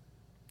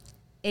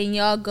and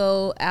y'all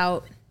go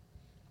out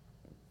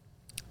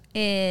or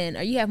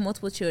you have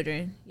multiple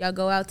children, y'all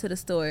go out to the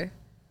store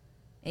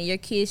and your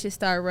kids just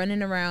start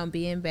running around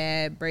being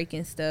bad,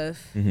 breaking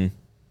stuff,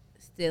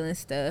 stealing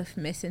stuff,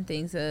 messing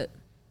things up,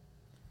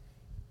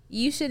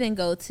 you shouldn't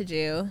go to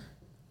jail.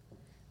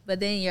 But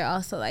then you're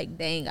also like,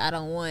 dang, I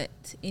don't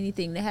want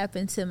anything to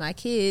happen to my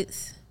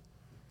kids.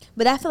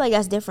 But I feel like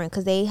that's different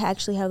because they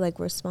actually have like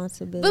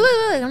responsibility. But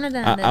look, I'm not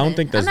done. I don't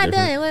think that's I'm not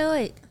different. done.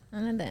 Wait.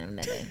 I'm not done.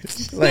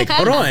 Like,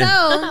 hold on.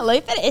 So,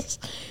 Let me finish.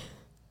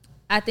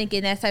 I think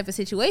in that type of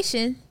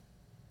situation,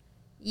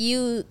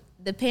 the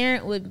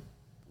parent what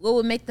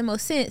would make the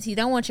most sense? You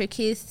don't want your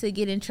kids to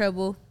get in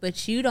trouble,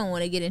 but you don't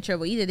want to get in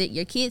trouble either. That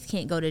your kids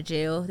can't go to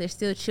jail. They're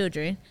still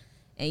children.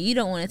 And you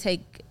don't want to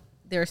take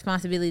the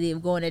responsibility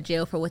of going to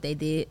jail for what they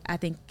did. I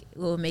think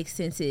what would make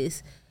sense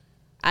is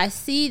I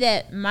see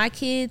that my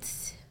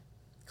kids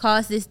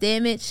caused this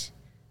damage.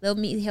 Let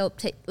me help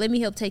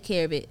take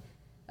care of it.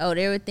 Oh,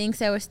 there were things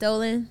that were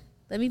stolen.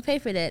 Let me pay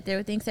for that. There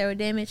were things that were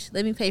damaged.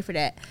 Let me pay for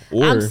that.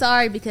 I'm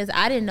sorry because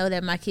I didn't know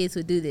that my kids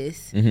would do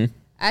this.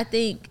 I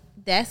think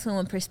that's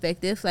one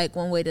perspective, like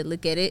one way to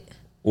look at it.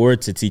 Or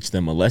to teach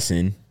them a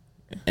lesson.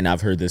 And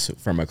I've heard this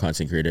from a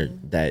content creator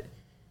that,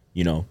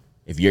 you know,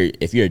 if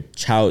your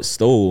child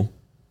stole,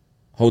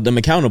 hold them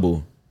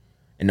accountable.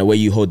 And the way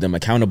you hold them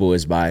accountable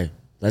is by,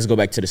 let's go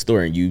back to the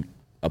store and you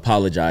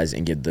apologize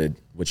and get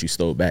what you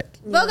stole back.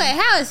 But okay,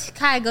 how is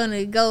Kai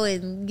gonna go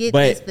and get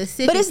the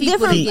specific it's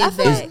people different.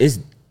 to give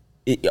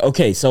back?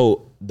 Okay,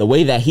 so the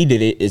way that he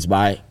did it is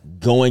by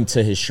going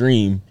to his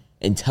stream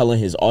and telling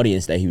his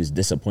audience that he was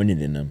disappointed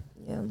in them.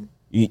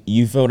 Yeah.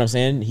 You feel what I'm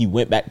saying? He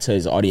went back to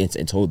his audience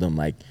and told them,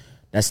 like,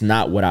 that's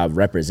not what I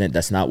represent.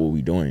 That's not what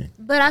we're doing.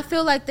 But I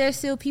feel like there's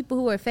still people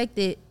who are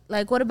affected.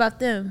 Like, what about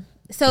them?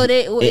 So is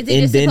it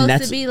just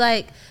supposed to be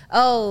like,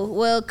 oh,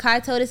 well, Kai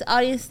told his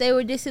audience they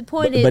were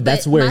disappointed, but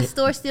that's where my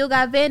store still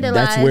got vandalized.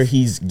 That's where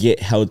he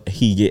get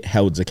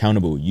held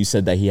accountable. You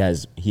said that he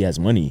has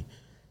money.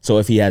 So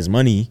if he has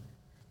money,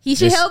 he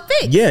should help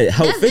fix. Yeah,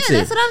 help fix it.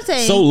 That's what I'm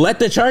saying. So let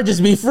the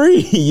charges be free.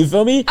 You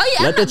feel me? Oh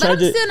yeah, but I'm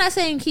still not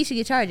saying he should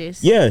get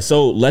charges. Yeah,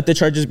 so let the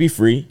charges be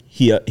free.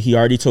 He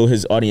already told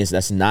his audience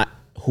that's not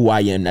who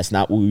I am. That's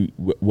not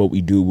what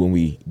we do when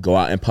we go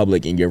out in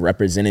public and you're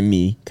representing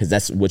me, because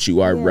that's what you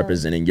are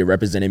representing. You're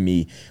representing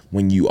me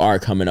when you are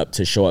coming up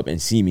to show up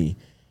and see me.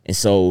 And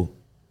so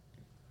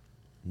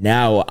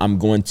now I'm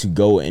going to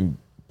go and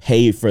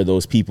pay for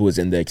those people's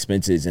and the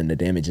expenses and the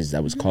damages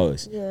that was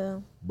caused. Yeah.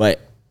 But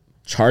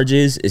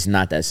charges is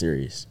not that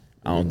serious.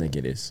 I don't think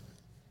it is.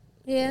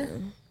 Yeah.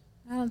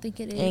 I don't think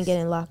it is. And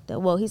getting locked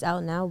up. Well, he's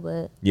out now,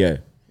 but yeah.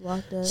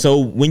 Locked up. So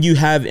when you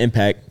have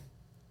impact,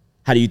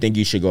 how do you think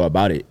you should go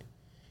about it?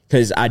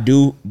 Because I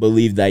do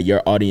believe that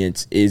your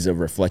audience is a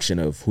reflection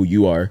of who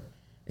you are.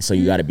 And so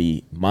you got to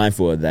be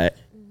mindful of that.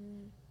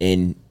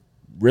 And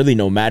really,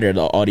 no matter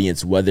the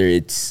audience, whether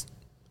it's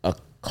a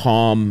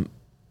calm,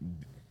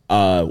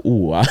 Bill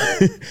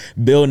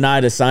Nye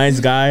the Science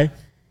Guy,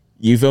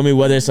 you feel me?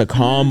 Whether it's a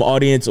calm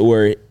audience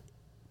or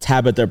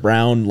Tabitha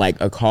Brown,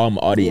 like a calm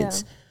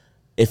audience.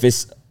 Yeah. If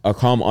it's a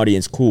calm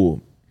audience,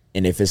 cool.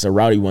 And if it's a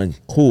rowdy one,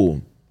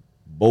 cool.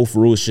 Both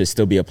rules should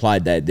still be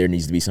applied, that there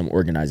needs to be some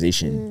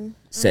organization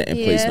set in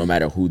place no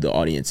matter who the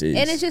audience is.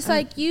 And it's just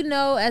like,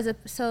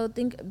 so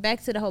think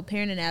back to the whole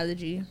parent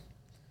analogy.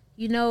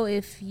 You know,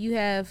 if you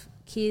have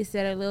kids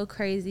that are a little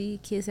crazy,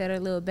 kids that are a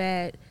little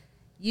bad,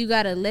 you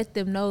got to let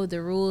them know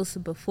the rules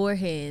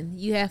beforehand.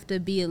 You have to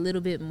be a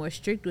little bit more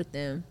strict with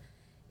them.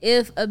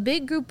 If a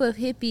big group of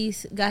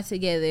hippies got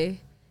together,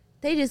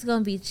 they just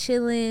going to be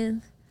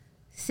chilling,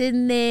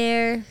 sitting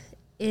there,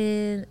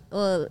 and,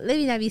 well, let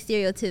me not be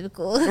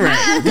stereotypical.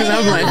 Right. Because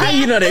I'm like, how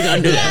you know they're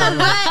going to do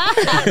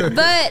that?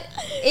 But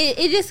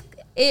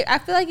I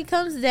feel like it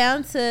comes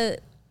down to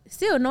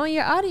still knowing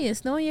your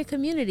audience, knowing your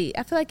community.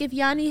 I feel like if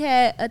Yanni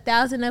had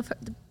 1,000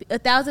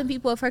 1,000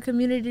 people of her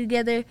community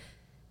together,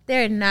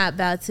 they're not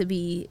about to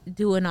be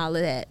doing all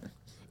of that.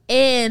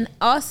 And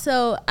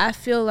also, I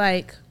feel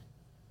like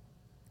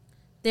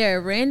there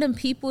are random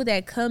people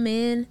that come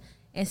in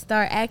and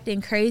start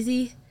acting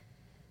crazy.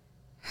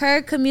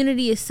 Her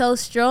community is so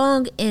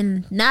strong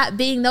in not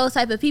being those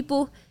type of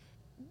people.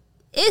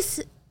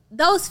 It's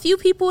those few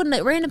people and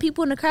the random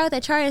people in the crowd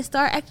that try and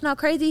start acting all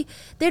crazy.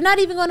 They're not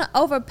even going to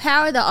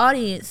overpower the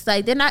audience.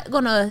 Like, they're not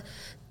going to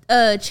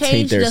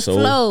change the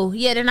flow.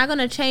 Yeah, they're not going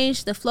to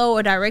change the flow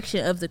or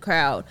direction of the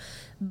crowd.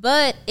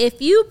 But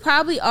if you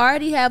probably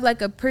already have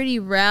like a pretty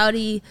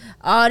rowdy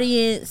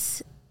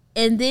audience,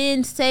 and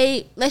then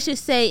let's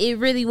just say it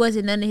really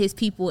wasn't none of his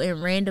people,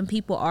 and random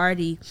people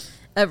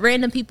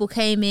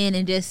came in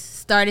and just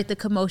started the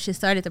commotion,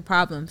 started the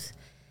problems.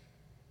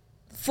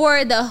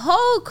 For the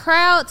whole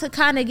crowd to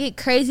kind of get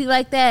crazy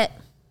like that,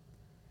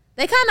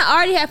 they kind of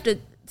already have to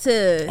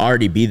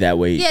already be that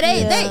way. Yeah,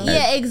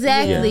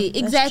 exactly. Yeah,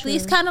 exactly.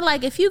 It's kind of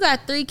like if you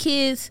got 3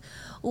 kids,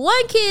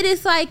 one kid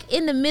is like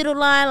in the middle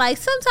line, like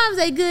sometimes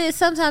they good,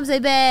 sometimes they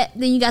bad.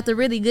 Then you got the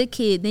really good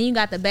kid, then you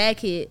got the bad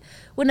kid.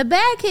 When the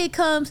bad kid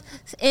comes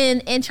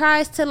and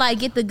tries to like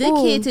get the good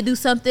kid to do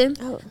something,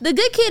 the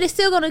good kid is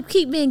still gonna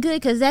keep being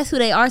good because that's who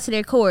they are to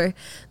their core.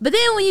 But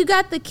then when you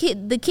got the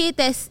kid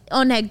that's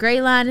on that gray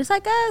line, it's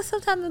like,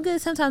 sometimes I'm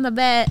good, sometimes I'm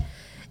bad.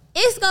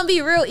 It's gonna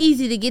be real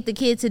easy to get the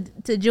kid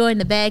to join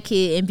the bad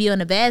kid and be on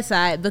the bad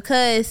side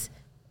because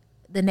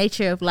the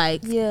nature of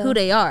like who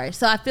they are.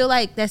 So I feel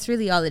like that's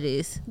really all it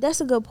is. That's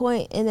a good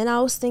point. And then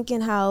I was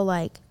thinking how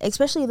like,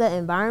 especially the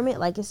environment,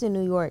 like it's in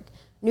New York.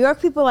 New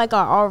York people like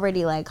are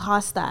already like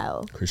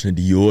hostile. Christian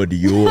Dior.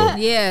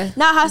 Yeah.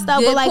 Not hostile,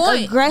 Good but like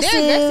point. aggressive.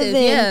 They're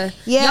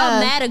aggressive, yeah. Y'all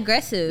mad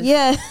aggressive.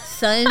 Yeah.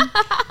 Son.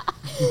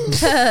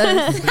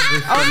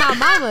 Oh, my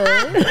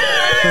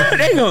mama.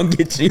 They gonna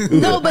get you.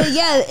 No, but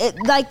yeah,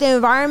 like the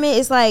environment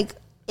is like,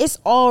 it's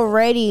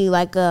already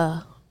like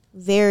a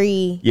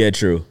very... Yeah,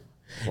 true.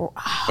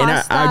 Hostile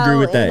and I agree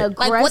with that. And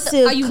Like,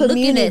 aggressive are you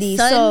community.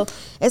 looking at, son? So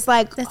it's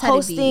like That's how they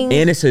hosting... be.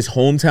 And it's his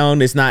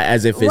hometown. It's not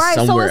as if it's Right,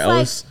 so somewhere it's like-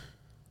 else.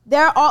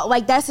 They're all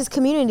like, that's his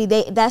community.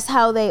 That's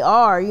how they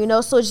are, you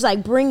know. So it's just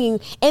like bringing,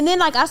 and then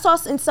like I saw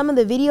in some of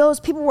the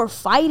videos, people were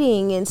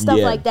fighting and stuff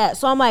like that.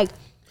 So I'm like,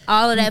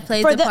 all of that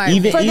plays for a part.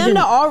 for them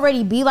to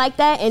already be like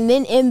that, and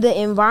then in the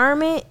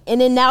environment,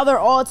 and then now they're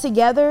all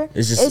together.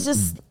 It's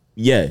just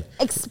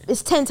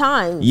it's 10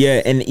 times.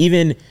 Yeah, and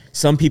even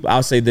some people,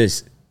 I'll say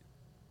this: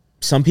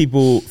 some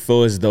people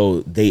feel as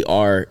though they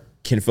are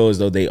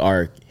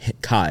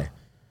Kai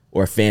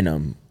or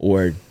Phantom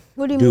or.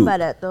 What do you mean by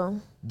that though?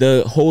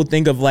 The whole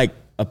thing of like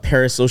a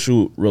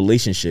parasocial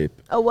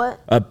relationship. A what?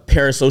 A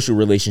parasocial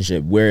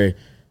relationship where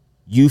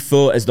you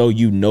feel as though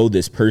you know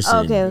this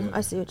person. Okay,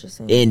 I see what you're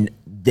saying. And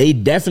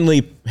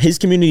his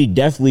community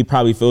definitely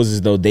probably feels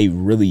as though they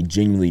really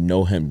genuinely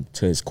know him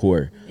to his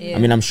core. Yeah. I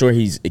mean, I'm sure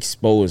he's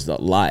exposed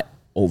a lot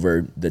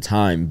over the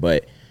time,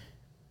 but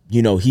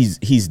you know,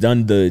 he's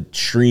done the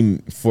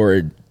stream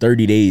for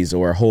 30 days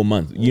or a whole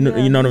month. You know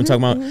what I'm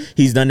talking about? Mm-hmm.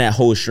 He's done that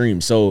whole stream.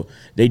 So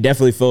they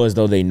definitely feel as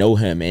though they know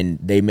him and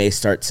they may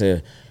start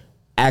to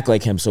act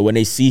like him. So when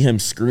they see him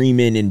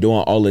screaming and doing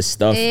all this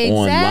stuff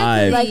on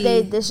live, like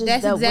that's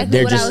exactly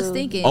what I was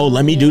thinking. Oh,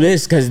 let me do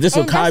this because this is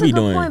what Kai be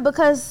doing. Point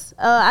because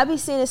I be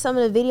seeing in some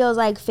of the videos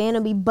like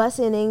Phantom be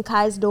busting in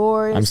Kai's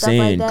door and stuff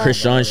saying, like that.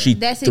 Krishan, she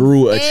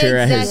threw a chair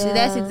at his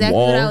That's exactly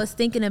wall. what I was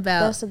thinking about.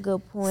 That's a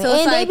good point. So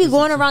and they be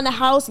going around the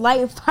house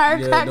lighting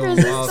firecrackers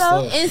and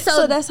stuff. And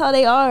so that's how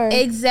they are.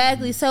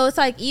 Exactly. So it's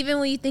like, even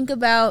when you think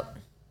about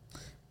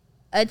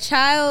a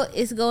child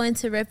is going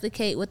to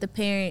replicate what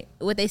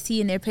they see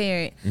in their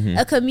parent. Mm-hmm.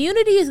 A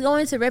community is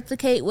going to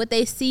replicate what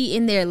they see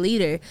in their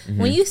leader. Mm-hmm.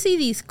 When you see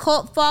these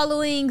cult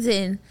followings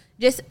and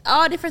just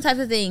all different types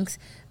of things,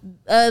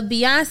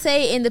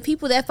 Beyonce and the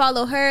people that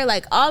follow her,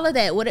 like all of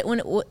that,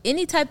 when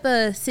any type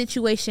of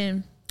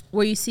situation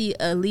where you see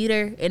a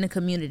leader in a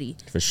community,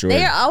 for sure,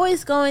 they are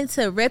always going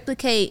to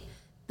replicate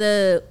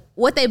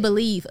what they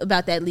believe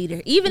about that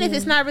leader, even if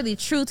it's not really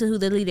true to who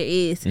the leader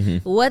is.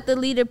 Mm-hmm. What the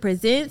leader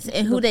presents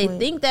and who they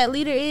think that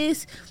leader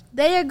is,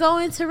 they are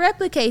going to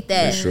replicate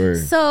that. For sure.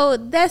 So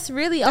that's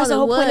really all the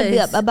whole it was.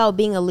 Point about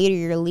being a leader.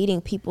 You're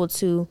leading people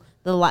to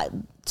the light,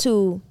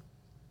 to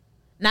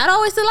not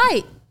always the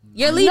light.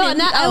 You're leading.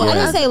 I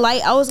didn't say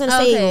light. I was going to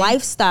say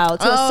lifestyle,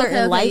 to a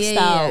certain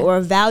lifestyle or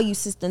a value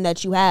system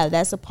that you have.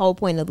 That's the whole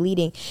point of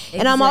leading. Exactly.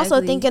 And I'm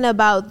also thinking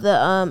about the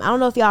I don't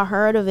know if y'all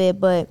heard of it,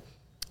 but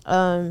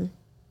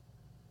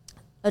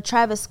a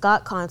Travis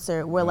Scott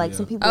concert where like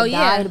some people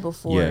died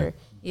before.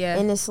 Yeah.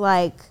 And it's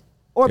like,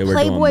 or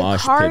Playboy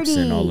Cardi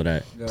and all of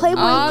that. Playboy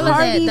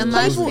Cardi, the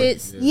mosh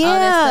pits,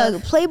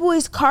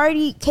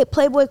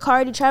 Playboy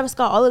Cardi, Travis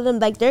Scott, all of them,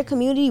 like their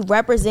community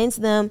represents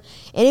them.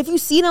 And if you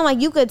see them, like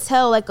you could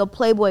tell like a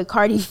Playboy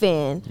Cardi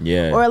fan,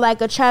 or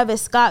like a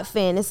Travis Scott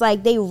fan. It's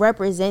like they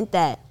represent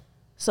that.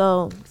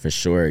 So for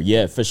sure,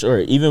 for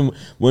sure. Even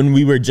when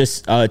we were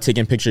just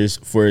taking pictures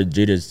for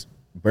Jada's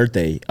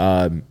birthday,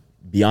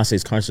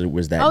 Beyonce's concert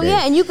was that day.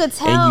 Yeah, and you could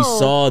tell. And you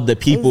saw the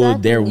people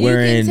they're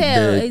wearing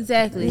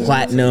the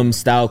platinum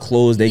style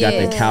clothes. They got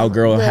the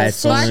cowgirl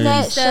hats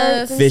on,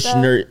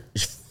 fishnet.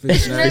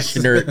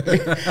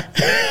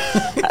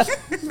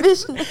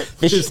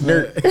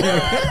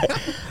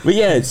 But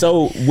yeah,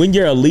 so when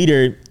you're a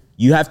leader,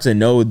 you have to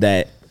know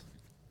that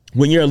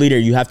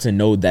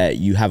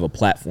you have a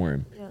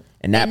platform,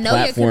 and that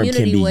platform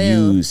can be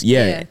used.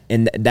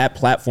 And that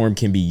platform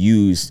can be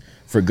used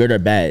for good or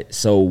bad.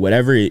 So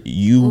whatever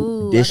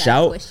you dish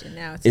out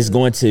is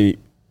going to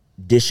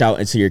dish out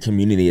into your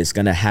community. It's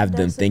going to have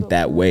them think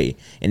that way,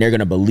 and they're going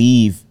to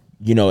believe.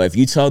 You know, if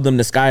you tell them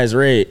the sky is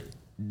red,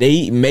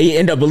 they may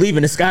end up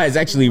believing the sky is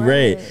actually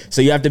red.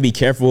 So you have to be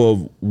careful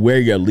of where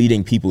you're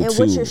leading people and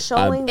to. What you're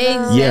showing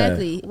them.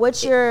 Exactly.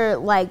 What you're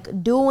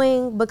like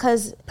doing,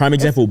 because prime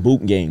example,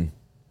 Boot Gang.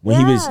 When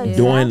he was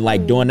doing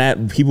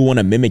that, people want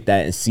to mimic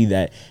that and see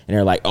that, and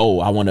they're like, "Oh,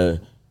 I want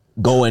to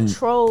go and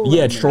troll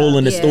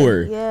in the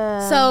store."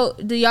 Yeah. So,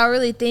 do y'all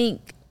really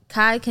think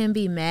Kai can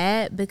be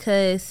mad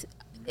because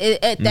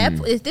at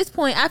this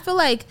point, I feel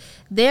like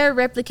they're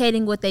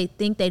replicating what they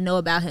think they know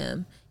about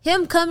him.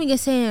 Him coming and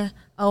saying,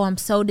 "Oh, I'm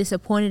so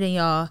disappointed in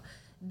y'all."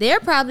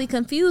 They're probably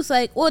confused,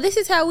 like, "Well, this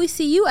is how we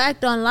see you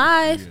act on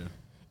live." Yeah.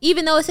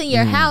 Even though it's in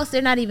your house,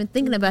 they're not even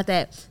thinking about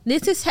that.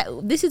 This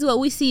is what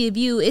we see of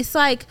you. It's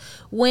like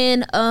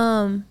when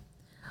a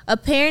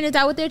parent is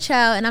out with their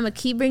child, and I'm gonna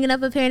keep bringing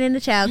up a parent and a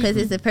child because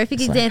it's a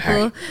perfect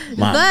example.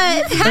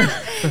 But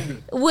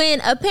when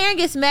a parent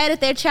gets mad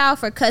at their child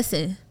for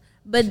cussing,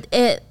 but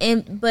at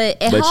home,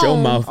 your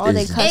mouth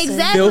is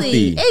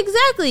filthy.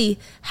 Exactly.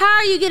 How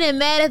are you getting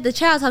mad at the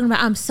child talking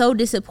about, "I'm so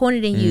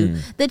disappointed in you"?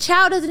 The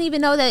child doesn't even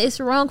know that it's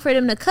wrong for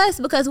them to cuss,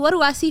 because what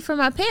do I see from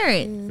my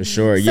parent? For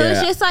sure, So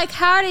it's just like,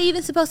 how are they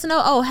even supposed to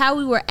know, oh, how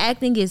we were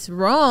acting is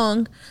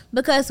wrong?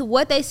 Because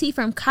what they see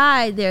from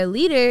Kai, their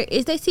leader,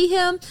 is they see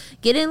him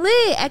getting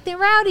lit, acting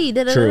rowdy,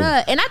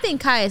 da-da-da-da. And I think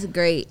Kai is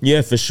great.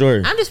 Yeah, for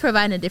sure. I'm just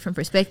providing a different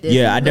perspective.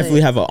 Yeah, I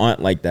definitely have an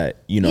aunt like that.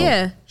 You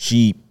know,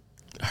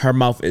 her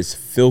mouth is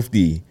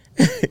filthy.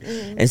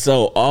 And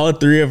so all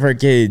 3 of her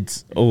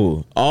kids,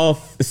 all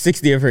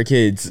 60 of her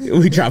kids,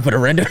 we dropping a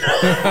random.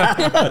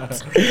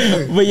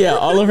 But yeah,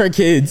 all of her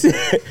kids,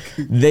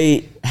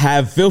 they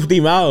have filthy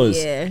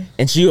mouths. Yeah.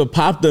 And she would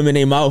pop them in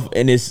their mouth,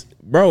 and it's,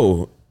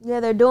 bro. Yeah,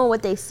 they're doing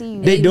what they see.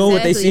 They're doing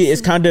what they see.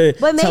 It's kind of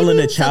telling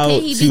a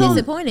child be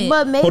disappointed.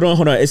 But maybe,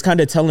 hold on. It's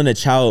kind of telling a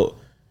child,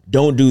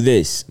 don't do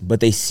this, but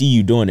they see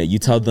you doing it. You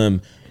tell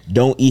them,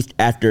 don't eat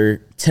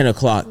after 10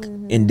 o'clock,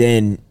 and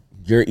then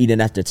you're eating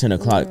after 10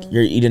 o'clock.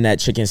 You're eating that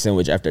chicken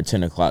sandwich after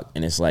 10 o'clock.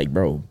 And it's like,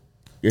 bro,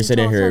 you're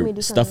sitting here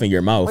stuffing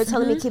your mouth. Or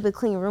telling me to keep a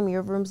clean room.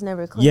 Your room's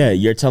never clean. Yeah,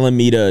 you're telling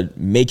me to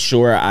make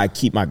sure I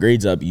keep my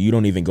grades up. You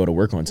don't even go to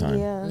work on time.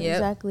 Yeah,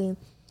 exactly.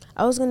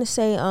 I was going to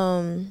say,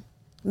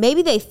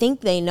 maybe they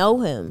think they know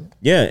him.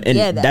 Yeah,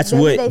 and that's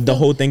what the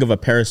whole thing of a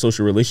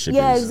parasocial relationship is.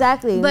 Yeah,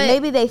 exactly. But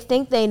maybe they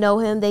think they know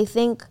him. They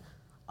think,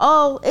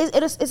 oh,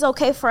 it's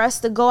okay for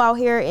us to go out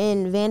here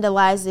and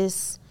vandalize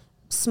this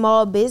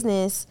small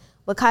business.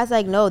 But Kai's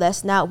like, no,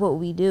 that's not what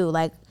we do.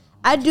 Like,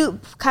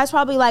 Kai's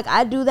probably like,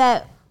 I do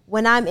that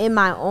when I'm in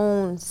my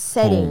own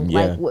setting,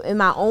 like in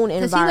my own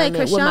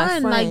environment with my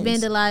friends. Like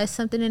vandalized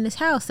something in his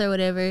house or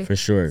whatever. For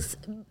sure.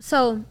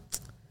 So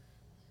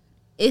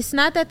it's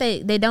not that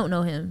they don't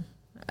know him.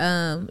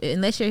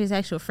 Unless you're his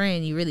actual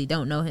friend, you really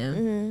don't know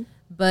him.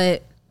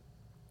 But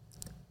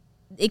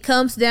it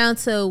comes down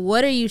to,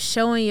 what are you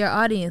showing your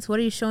audience? What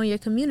are you showing your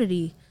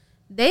community?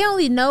 They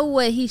only know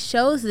what he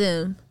shows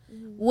them.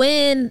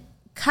 When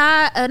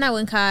Kai, I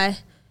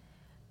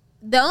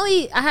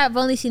have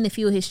only seen a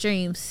few of his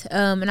streams,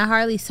 and I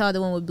hardly saw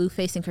the one with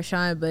Blueface and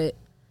Krishan, but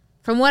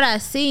from what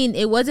I've seen,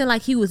 it wasn't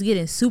like he was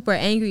getting super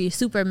angry,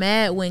 super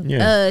mad when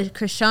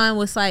Krishan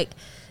was like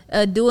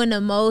doing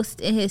the most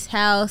in his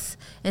house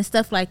and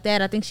stuff like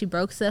that. I think she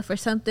broke stuff or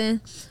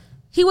something.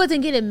 He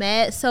wasn't getting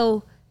mad,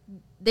 so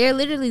they're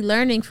literally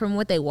learning from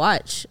what they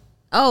watch.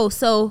 Oh,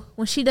 so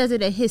when she does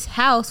it at his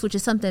house, which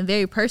is something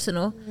very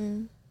personal,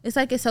 it's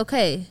like, it's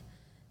okay.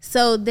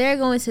 So they're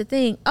going to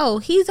think, oh,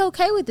 he's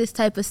okay with this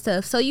type of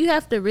stuff. So you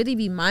have to really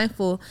be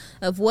mindful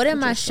of, what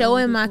am I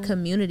showing my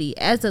community?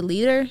 As a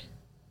leader,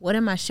 what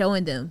am I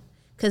showing them?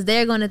 Because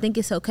they're going to think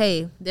it's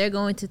okay. They're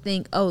going to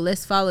think, oh,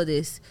 let's follow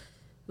this.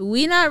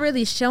 We're not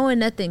really showing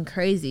nothing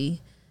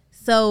crazy.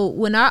 So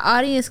when our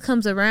audience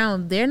comes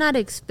around, they're not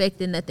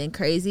expecting nothing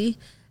crazy.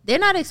 They're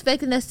not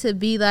expecting us to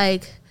be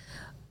like,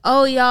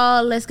 oh,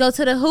 y'all, let's go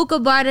to the hookah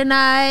bar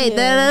tonight.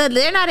 Yeah.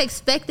 They're not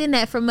expecting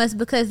that from us,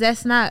 because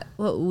that's not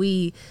what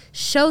we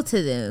show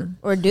to them.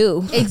 Or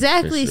do.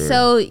 Exactly. Sure.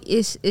 So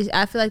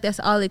I feel like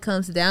that's all it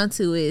comes down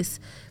to is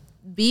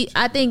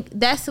I think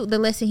that's the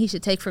lesson he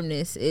should take from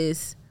this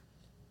is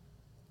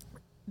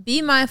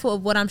be mindful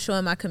of what I'm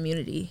showing my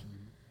community.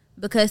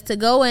 Because to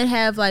go and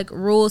have like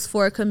rules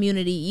for a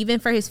community, even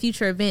for his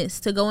future events,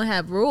 to go and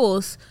have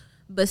rules,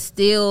 but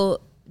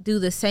still do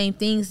the same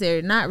things,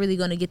 they're not really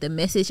going to get the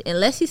message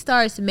unless he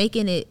starts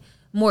making it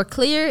more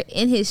clear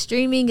in his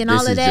streaming and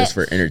all of that. This is just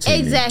for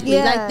entertainment. Exactly.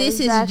 Yeah, like this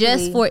is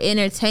just for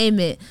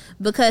entertainment,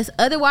 because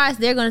otherwise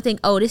they're going to think,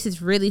 oh, this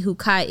is really who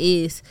Kai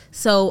is.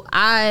 So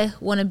I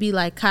want to be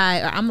like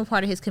Kai, or I'm a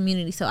part of his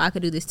community, so I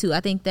could do this too.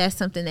 I think that's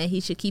something that he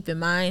should keep in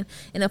mind.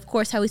 And of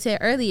course, how we said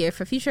earlier,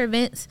 for future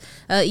events,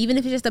 even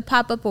if it's just a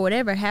pop-up or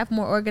whatever, have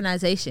more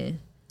organization.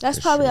 That's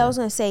probably what I was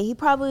gonna say. He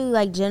probably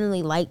like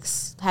generally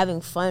likes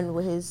having fun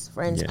with his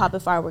friends,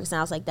 popping fireworks. And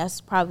I was like, that's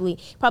probably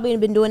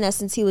been doing that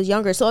since he was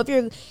younger. So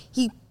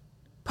he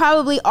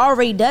probably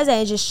already does that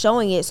and just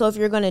showing it. So if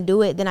you're gonna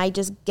do it, then I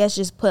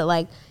just put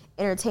like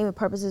entertainment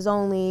purposes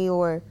only,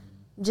 or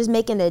just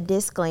making a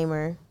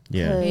disclaimer.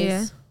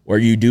 Yeah. Or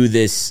you do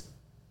this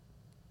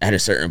at a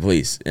certain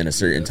place in a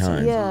certain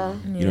time. Yeah.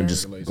 You don't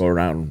just go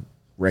around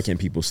wrecking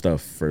people's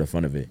stuff for the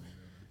fun of it.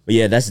 But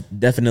yeah, that's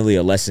definitely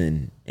a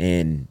lesson.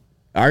 And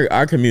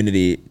our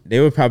community, they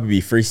would probably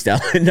be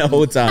freestyling the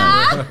whole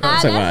time.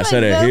 I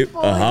said a hip,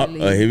 a hop,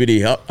 a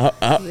hibbity hop, hop,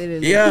 hop.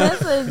 Yeah,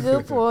 that's a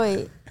good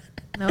point.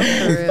 No,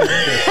 for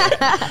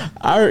real.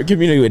 Our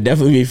community would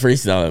definitely be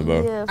freestyling,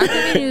 bro. Yeah, our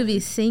community would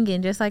be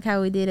singing just like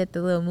how we did at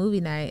the little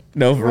movie night.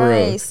 No, for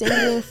real.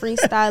 Singing,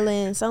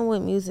 freestyling, some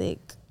with music.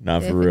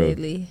 Not for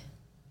real.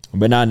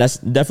 But nah, that's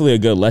definitely a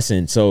good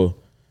lesson. So,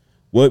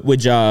 what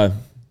would y'all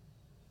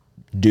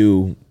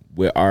do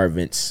with our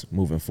events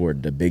moving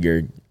forward? The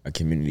bigger a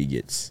community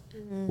gets,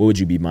 what would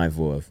you be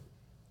mindful of?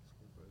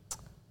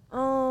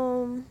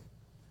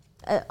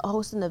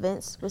 Hosting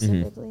events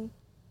specifically.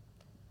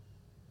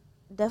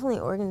 Definitely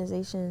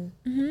organization,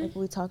 like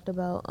we talked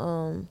about.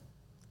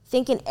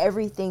 Thinking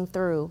everything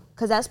through,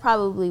 because that's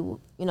probably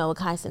what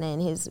Kyson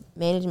and his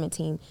management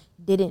team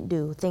didn't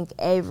do. Think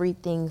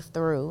everything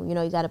through.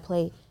 You got to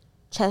play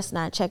chess,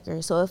 not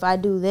checkers. So if I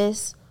do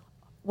this,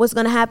 what's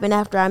gonna happen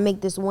after I make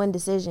this one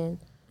decision?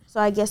 So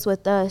I guess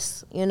with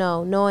us,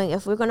 knowing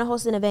if we're going to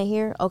host an event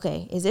here,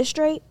 okay, is this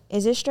straight?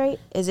 Is this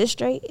straight? Is this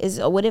straight?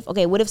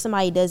 What if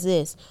somebody does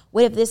this?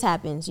 What if this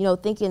happens?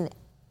 Thinking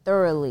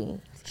thoroughly.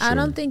 Sure. I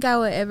don't think I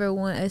would ever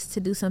want us to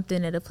do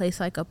something at a place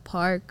like a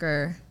park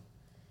or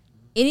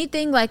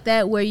anything like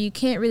that where you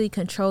can't really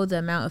control the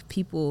amount of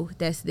people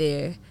that's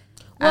there.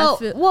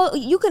 Well,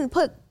 you can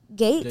put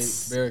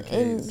gates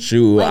and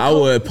I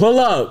would pull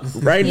up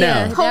right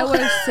now. That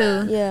works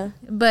too. Yeah,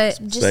 but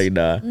just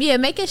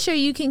making sure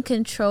you can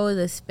control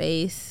the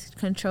space,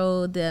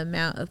 control the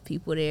amount of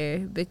people there,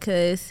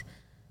 because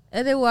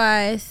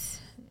otherwise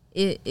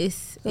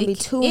it's gonna be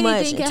too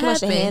much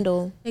to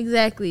handle.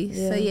 Exactly.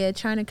 Yeah. So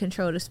trying to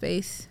control the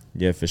space.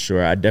 Yeah, for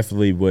sure. I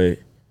definitely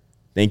would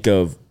think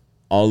of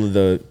all of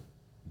the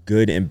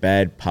good and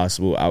bad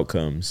possible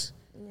outcomes.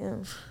 Yeah.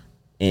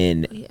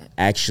 And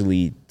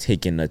actually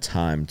taking the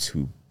time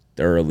to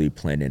thoroughly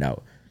plan it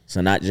out.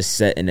 So not just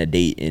setting a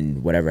date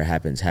and whatever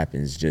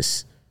happens.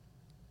 Just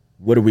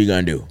what are we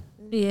going to do?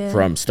 Yeah.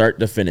 From start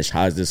to finish,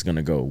 how's this going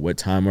to go? What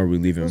time are we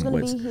leaving? Who's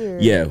going to be here?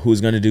 Yeah,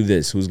 who's going to do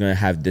this? Who's going to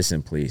have this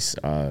in place?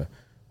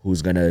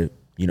 Who's going to,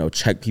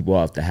 check people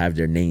off to have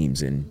their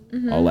names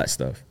and all that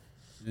stuff.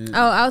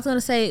 Oh, I was going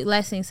to say,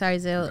 last thing, sorry,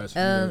 Zell.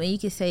 And you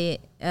can say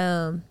it.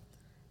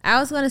 I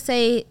was going to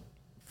say,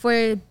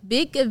 for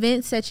big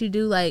events that you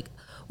do, like,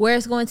 where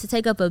it's going to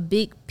take up a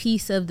big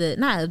piece of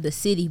not of the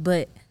city,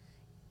 but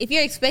if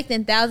you're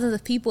expecting thousands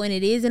of people and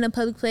it is in a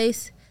public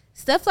place,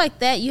 stuff like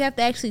that, you have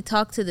to actually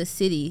talk to the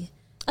city.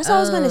 That's what I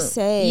was going to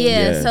say.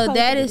 Yeah, so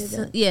that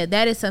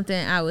is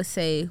something I would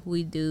say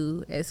we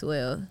do as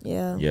well.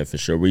 Yeah. Yeah, for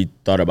sure. We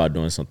thought about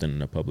doing something in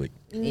the public.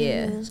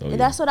 Yeah. So, and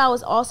that's what I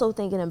was also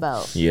thinking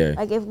about. Yeah.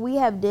 Like if we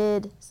have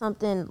did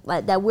something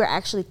like that we're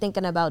actually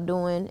thinking about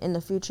doing in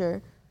the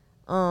future,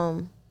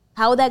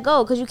 how would that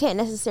go? Because you can't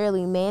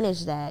necessarily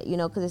manage that,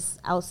 because it's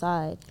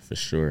outside. For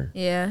sure.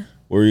 Yeah.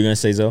 What were you going to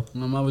say, Zoe?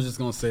 I was just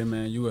going to say,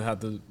 man, you would have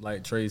to,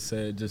 like Trey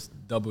said, just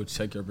double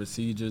check your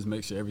procedures,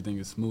 make sure everything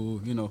is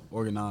smooth,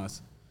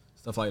 organized,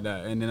 stuff like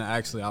that. And then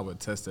actually I would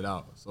test it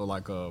out. So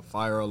like a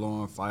fire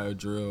alarm, fire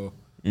drill,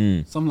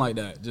 something like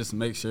that. Just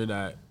make sure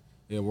that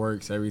it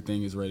works,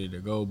 everything is ready to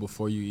go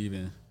before you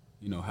even,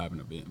 have an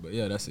event. But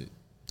yeah, that's it.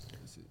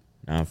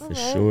 Nah, for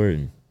sure.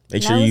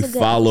 Make sure you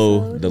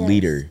follow the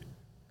leader.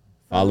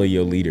 Follow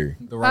your leader.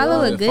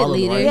 Follow a good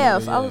leader.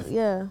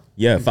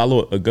 Yeah,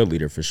 follow a good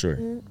leader for sure.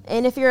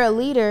 And if you're a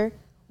leader,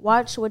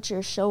 watch what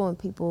you're showing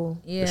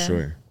people. Yeah. For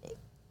sure.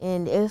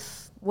 And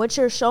if what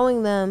you're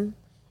showing them,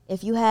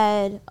 if you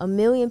had 1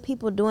 million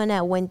people doing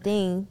that one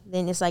thing,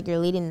 then it's like you're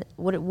leading.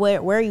 Where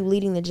are you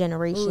leading the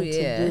generation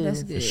to do?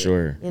 That's good. For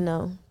sure.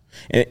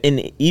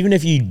 And even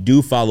if you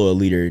do follow a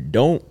leader, you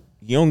don't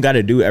got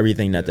to do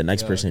everything that the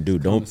next person do.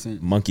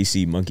 Don't monkey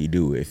see, monkey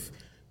do. If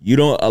you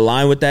don't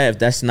align with that, if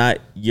that's not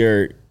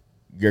your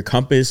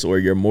compass or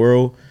your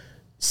moral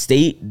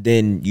state,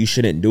 then you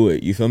shouldn't do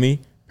it. You feel me?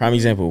 Prime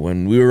example,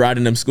 when we were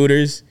riding them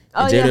scooters,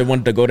 and Jada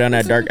wanted to go down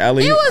that dark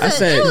alley. It was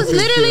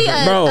literally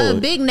a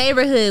big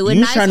neighborhood with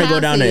you nice trying to houses.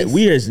 go down that?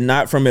 We is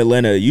not from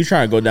Atlanta. You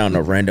trying to go down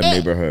a random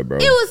neighborhood, bro?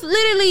 It was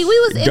literally we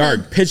was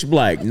dark, pitch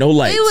black, no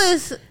lights. It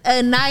was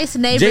a nice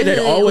neighborhood.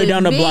 Jada all the way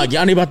down the block.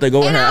 Y'all ain't about to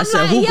go in here. I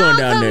said, who going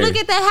down there? Look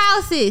at the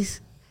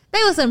houses.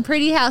 They were some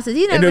pretty houses.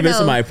 You never and know.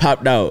 Somebody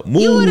popped out.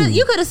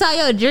 You could have saw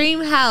your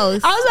dream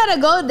house. I was about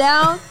to go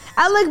down.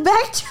 I look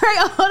back, Trey,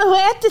 all the way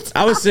at the top.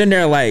 I was sitting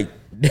there like,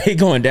 they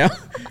going down.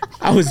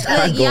 I was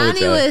not going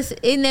Yanni was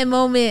in that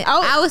moment.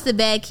 I was the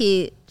bad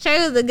kid. Trey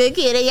was the good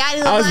kid, and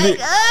Yanni was like,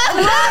 I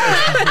was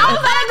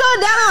about to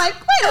go down. I'm like,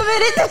 wait a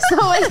minute, this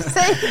don't make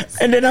sense.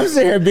 And then I'm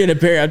sitting here being a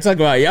parent. I'm talking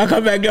about, y'all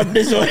come back up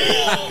this way.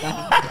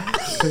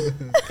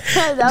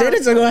 Jada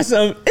talking about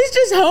something. It's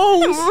just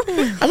homes.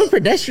 I'm a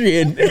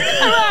pedestrian.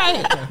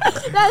 Right.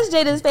 That's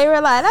Jada's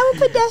favorite line. I'm a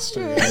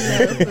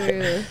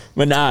pedestrian.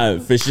 But nah,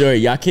 for sure.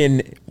 Y'all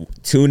can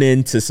tune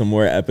in to some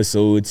more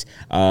episodes.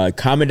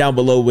 Comment down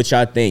below what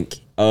y'all think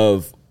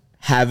of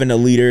having a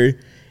leader.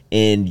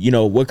 And, you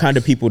know, what kind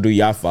of people do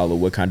y'all follow?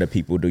 What kind of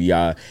people do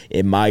y'all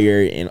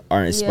admire and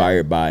are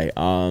inspired by?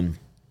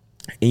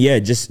 And yeah,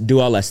 just do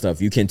all that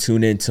stuff. You can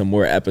tune in to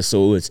more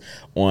episodes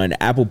on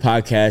Apple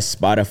Podcasts,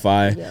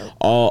 Spotify,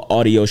 all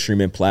audio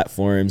streaming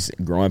platforms,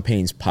 Growing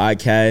Painz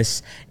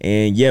Podcast.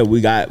 And yeah,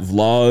 we got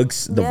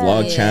vlogs, the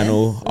vlog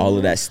channel, all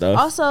of that stuff.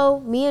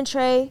 Also, me and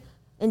Trey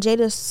and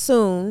Jada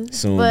soon.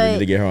 We need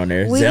to get her on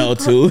there. Zell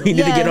too. We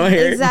need to get on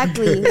here.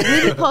 Exactly.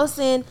 We be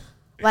posting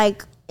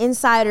like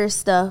insider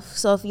stuff.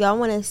 So if y'all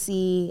want to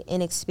see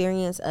and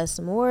experience us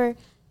more,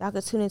 y'all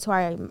can tune into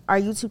our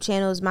YouTube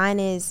channels. Mine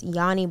is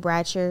Yanni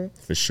Bratcher.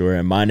 For sure.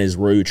 And mine is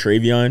Roy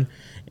Travion.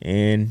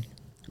 And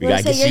we got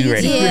to get you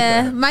ready.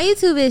 Yeah. My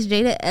YouTube is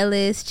Jada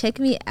Ellis. Check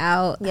me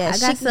out. Yeah, I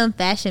got some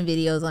fashion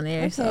videos on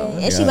there. Okay. So.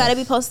 And she about to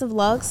be posting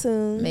vlogs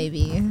soon.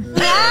 Maybe.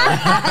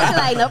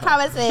 Like, no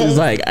promises. She's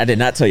like, I did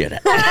not tell you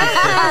that.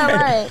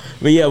 Right.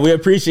 But yeah, we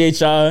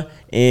appreciate y'all.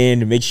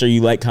 And make sure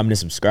you like, comment, and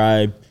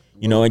subscribe.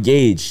 You know,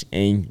 engage.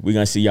 And we're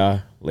going to see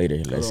y'all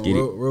later. Let's get it.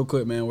 Real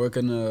quick, man. Where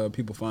can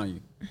people find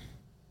you?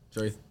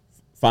 Trey.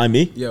 Find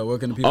me? Yeah, where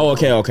can the people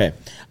okay.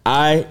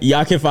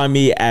 Y'all can find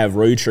me at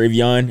Roy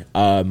Travion.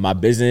 My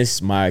business,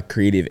 my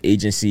creative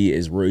agency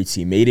is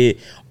Royalty Made It.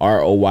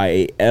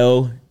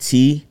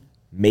 ROYALT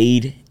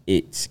Made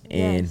It.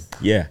 And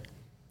yeah.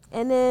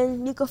 And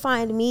then you can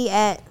find me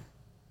at,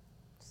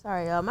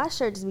 sorry, y'all, my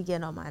shirt just be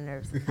getting on my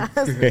nerves.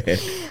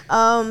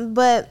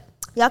 But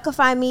y'all can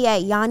find me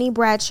at Yanni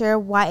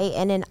Bratcher,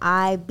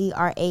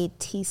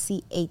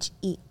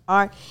 YANNIBRATCHER.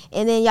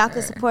 And then y'all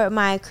can support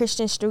my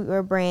Christian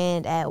streetwear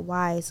brand at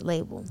Wise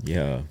Label.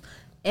 Yeah.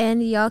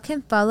 And y'all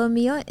can follow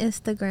me on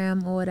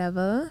Instagram or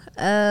whatever.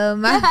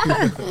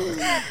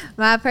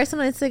 My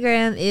personal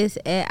Instagram is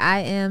at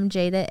I am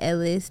Jada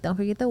Ellis. Don't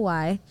forget the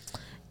Y.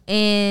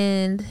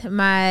 And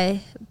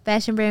my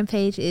fashion brand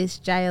page is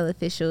Jael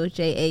Official,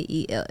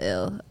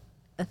 JAELL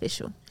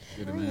Official.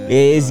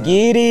 Let's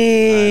get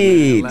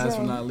it. Last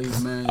but not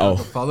least, man. Y'all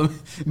can follow me.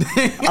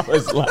 I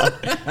was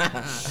loud.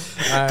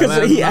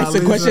 Because he asked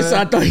a question, so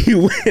I thought he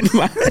went.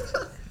 All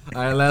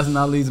right, last but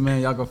not least,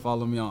 man. Y'all can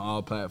follow me on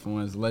all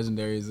platforms.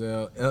 Legendary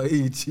Zell,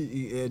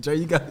 LEGEN. Trey,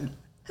 you got it.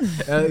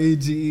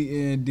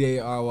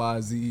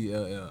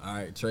 LEGENDARYZELL. All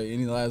right, Trey.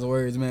 Any last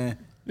words, man?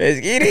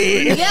 Let's get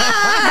it. Yeah.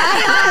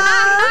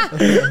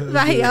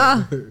 Bye,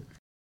 y'all.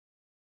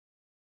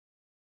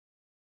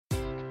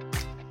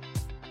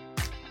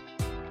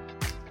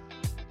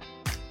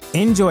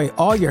 Enjoy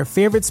all your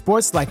favorite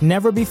sports like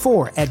never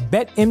before at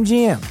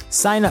BetMGM.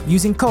 Sign up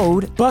using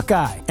code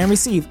Buckeye and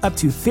receive up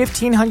to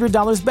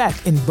 $1,500 back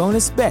in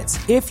bonus bets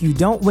if you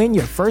don't win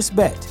your first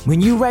bet.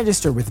 When you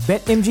register with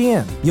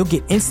BetMGM, you'll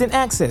get instant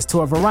access to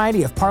a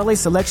variety of parlay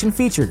selection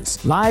features,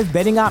 live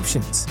betting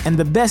options, and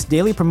the best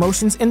daily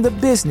promotions in the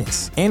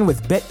business. And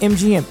with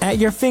BetMGM at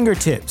your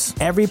fingertips,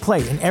 every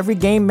play and every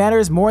game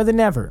matters more than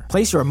ever.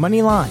 Place your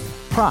money line,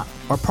 prop,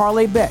 or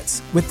parlay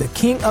bets with the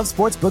king of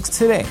sportsbooks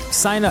today.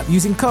 Sign up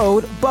using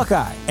code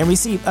Buckeye and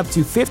receive up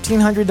to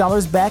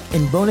 $1,500 back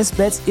in bonus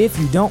bets if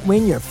you don't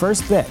win your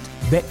first bet.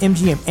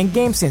 BetMGM and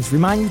GameSense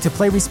remind you to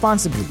play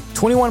responsibly.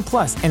 21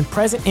 plus and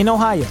present in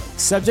Ohio,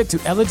 subject to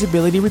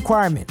eligibility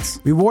requirements.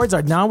 Rewards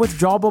are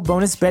non-withdrawable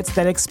bonus bets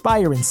that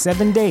expire in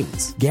 7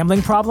 days.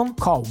 Gambling problem?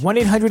 Call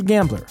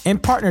 1-800-GAMBLER in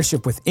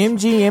partnership with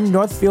MGM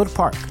Northfield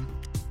Park.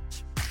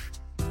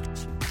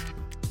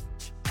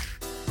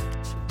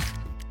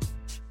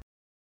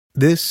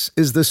 This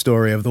is the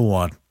story of the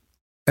one.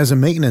 As a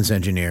maintenance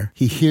engineer,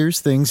 he hears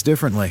things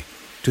differently.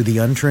 To the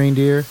untrained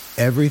ear,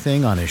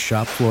 everything on his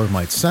shop floor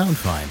might sound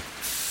fine,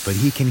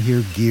 but he can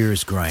hear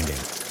gears grinding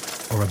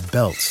or a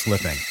belt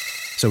slipping.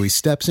 So he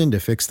steps in to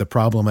fix the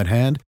problem at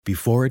hand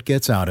before it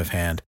gets out of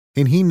hand.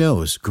 And he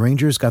knows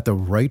Grainger's got the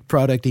right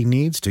product he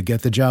needs to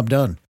get the job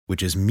done,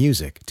 which is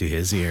music to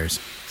his ears.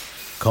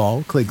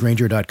 Call, click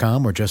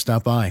Grainger.com, or just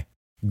stop by.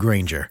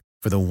 Grainger,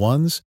 for the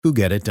ones who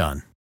get it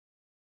done.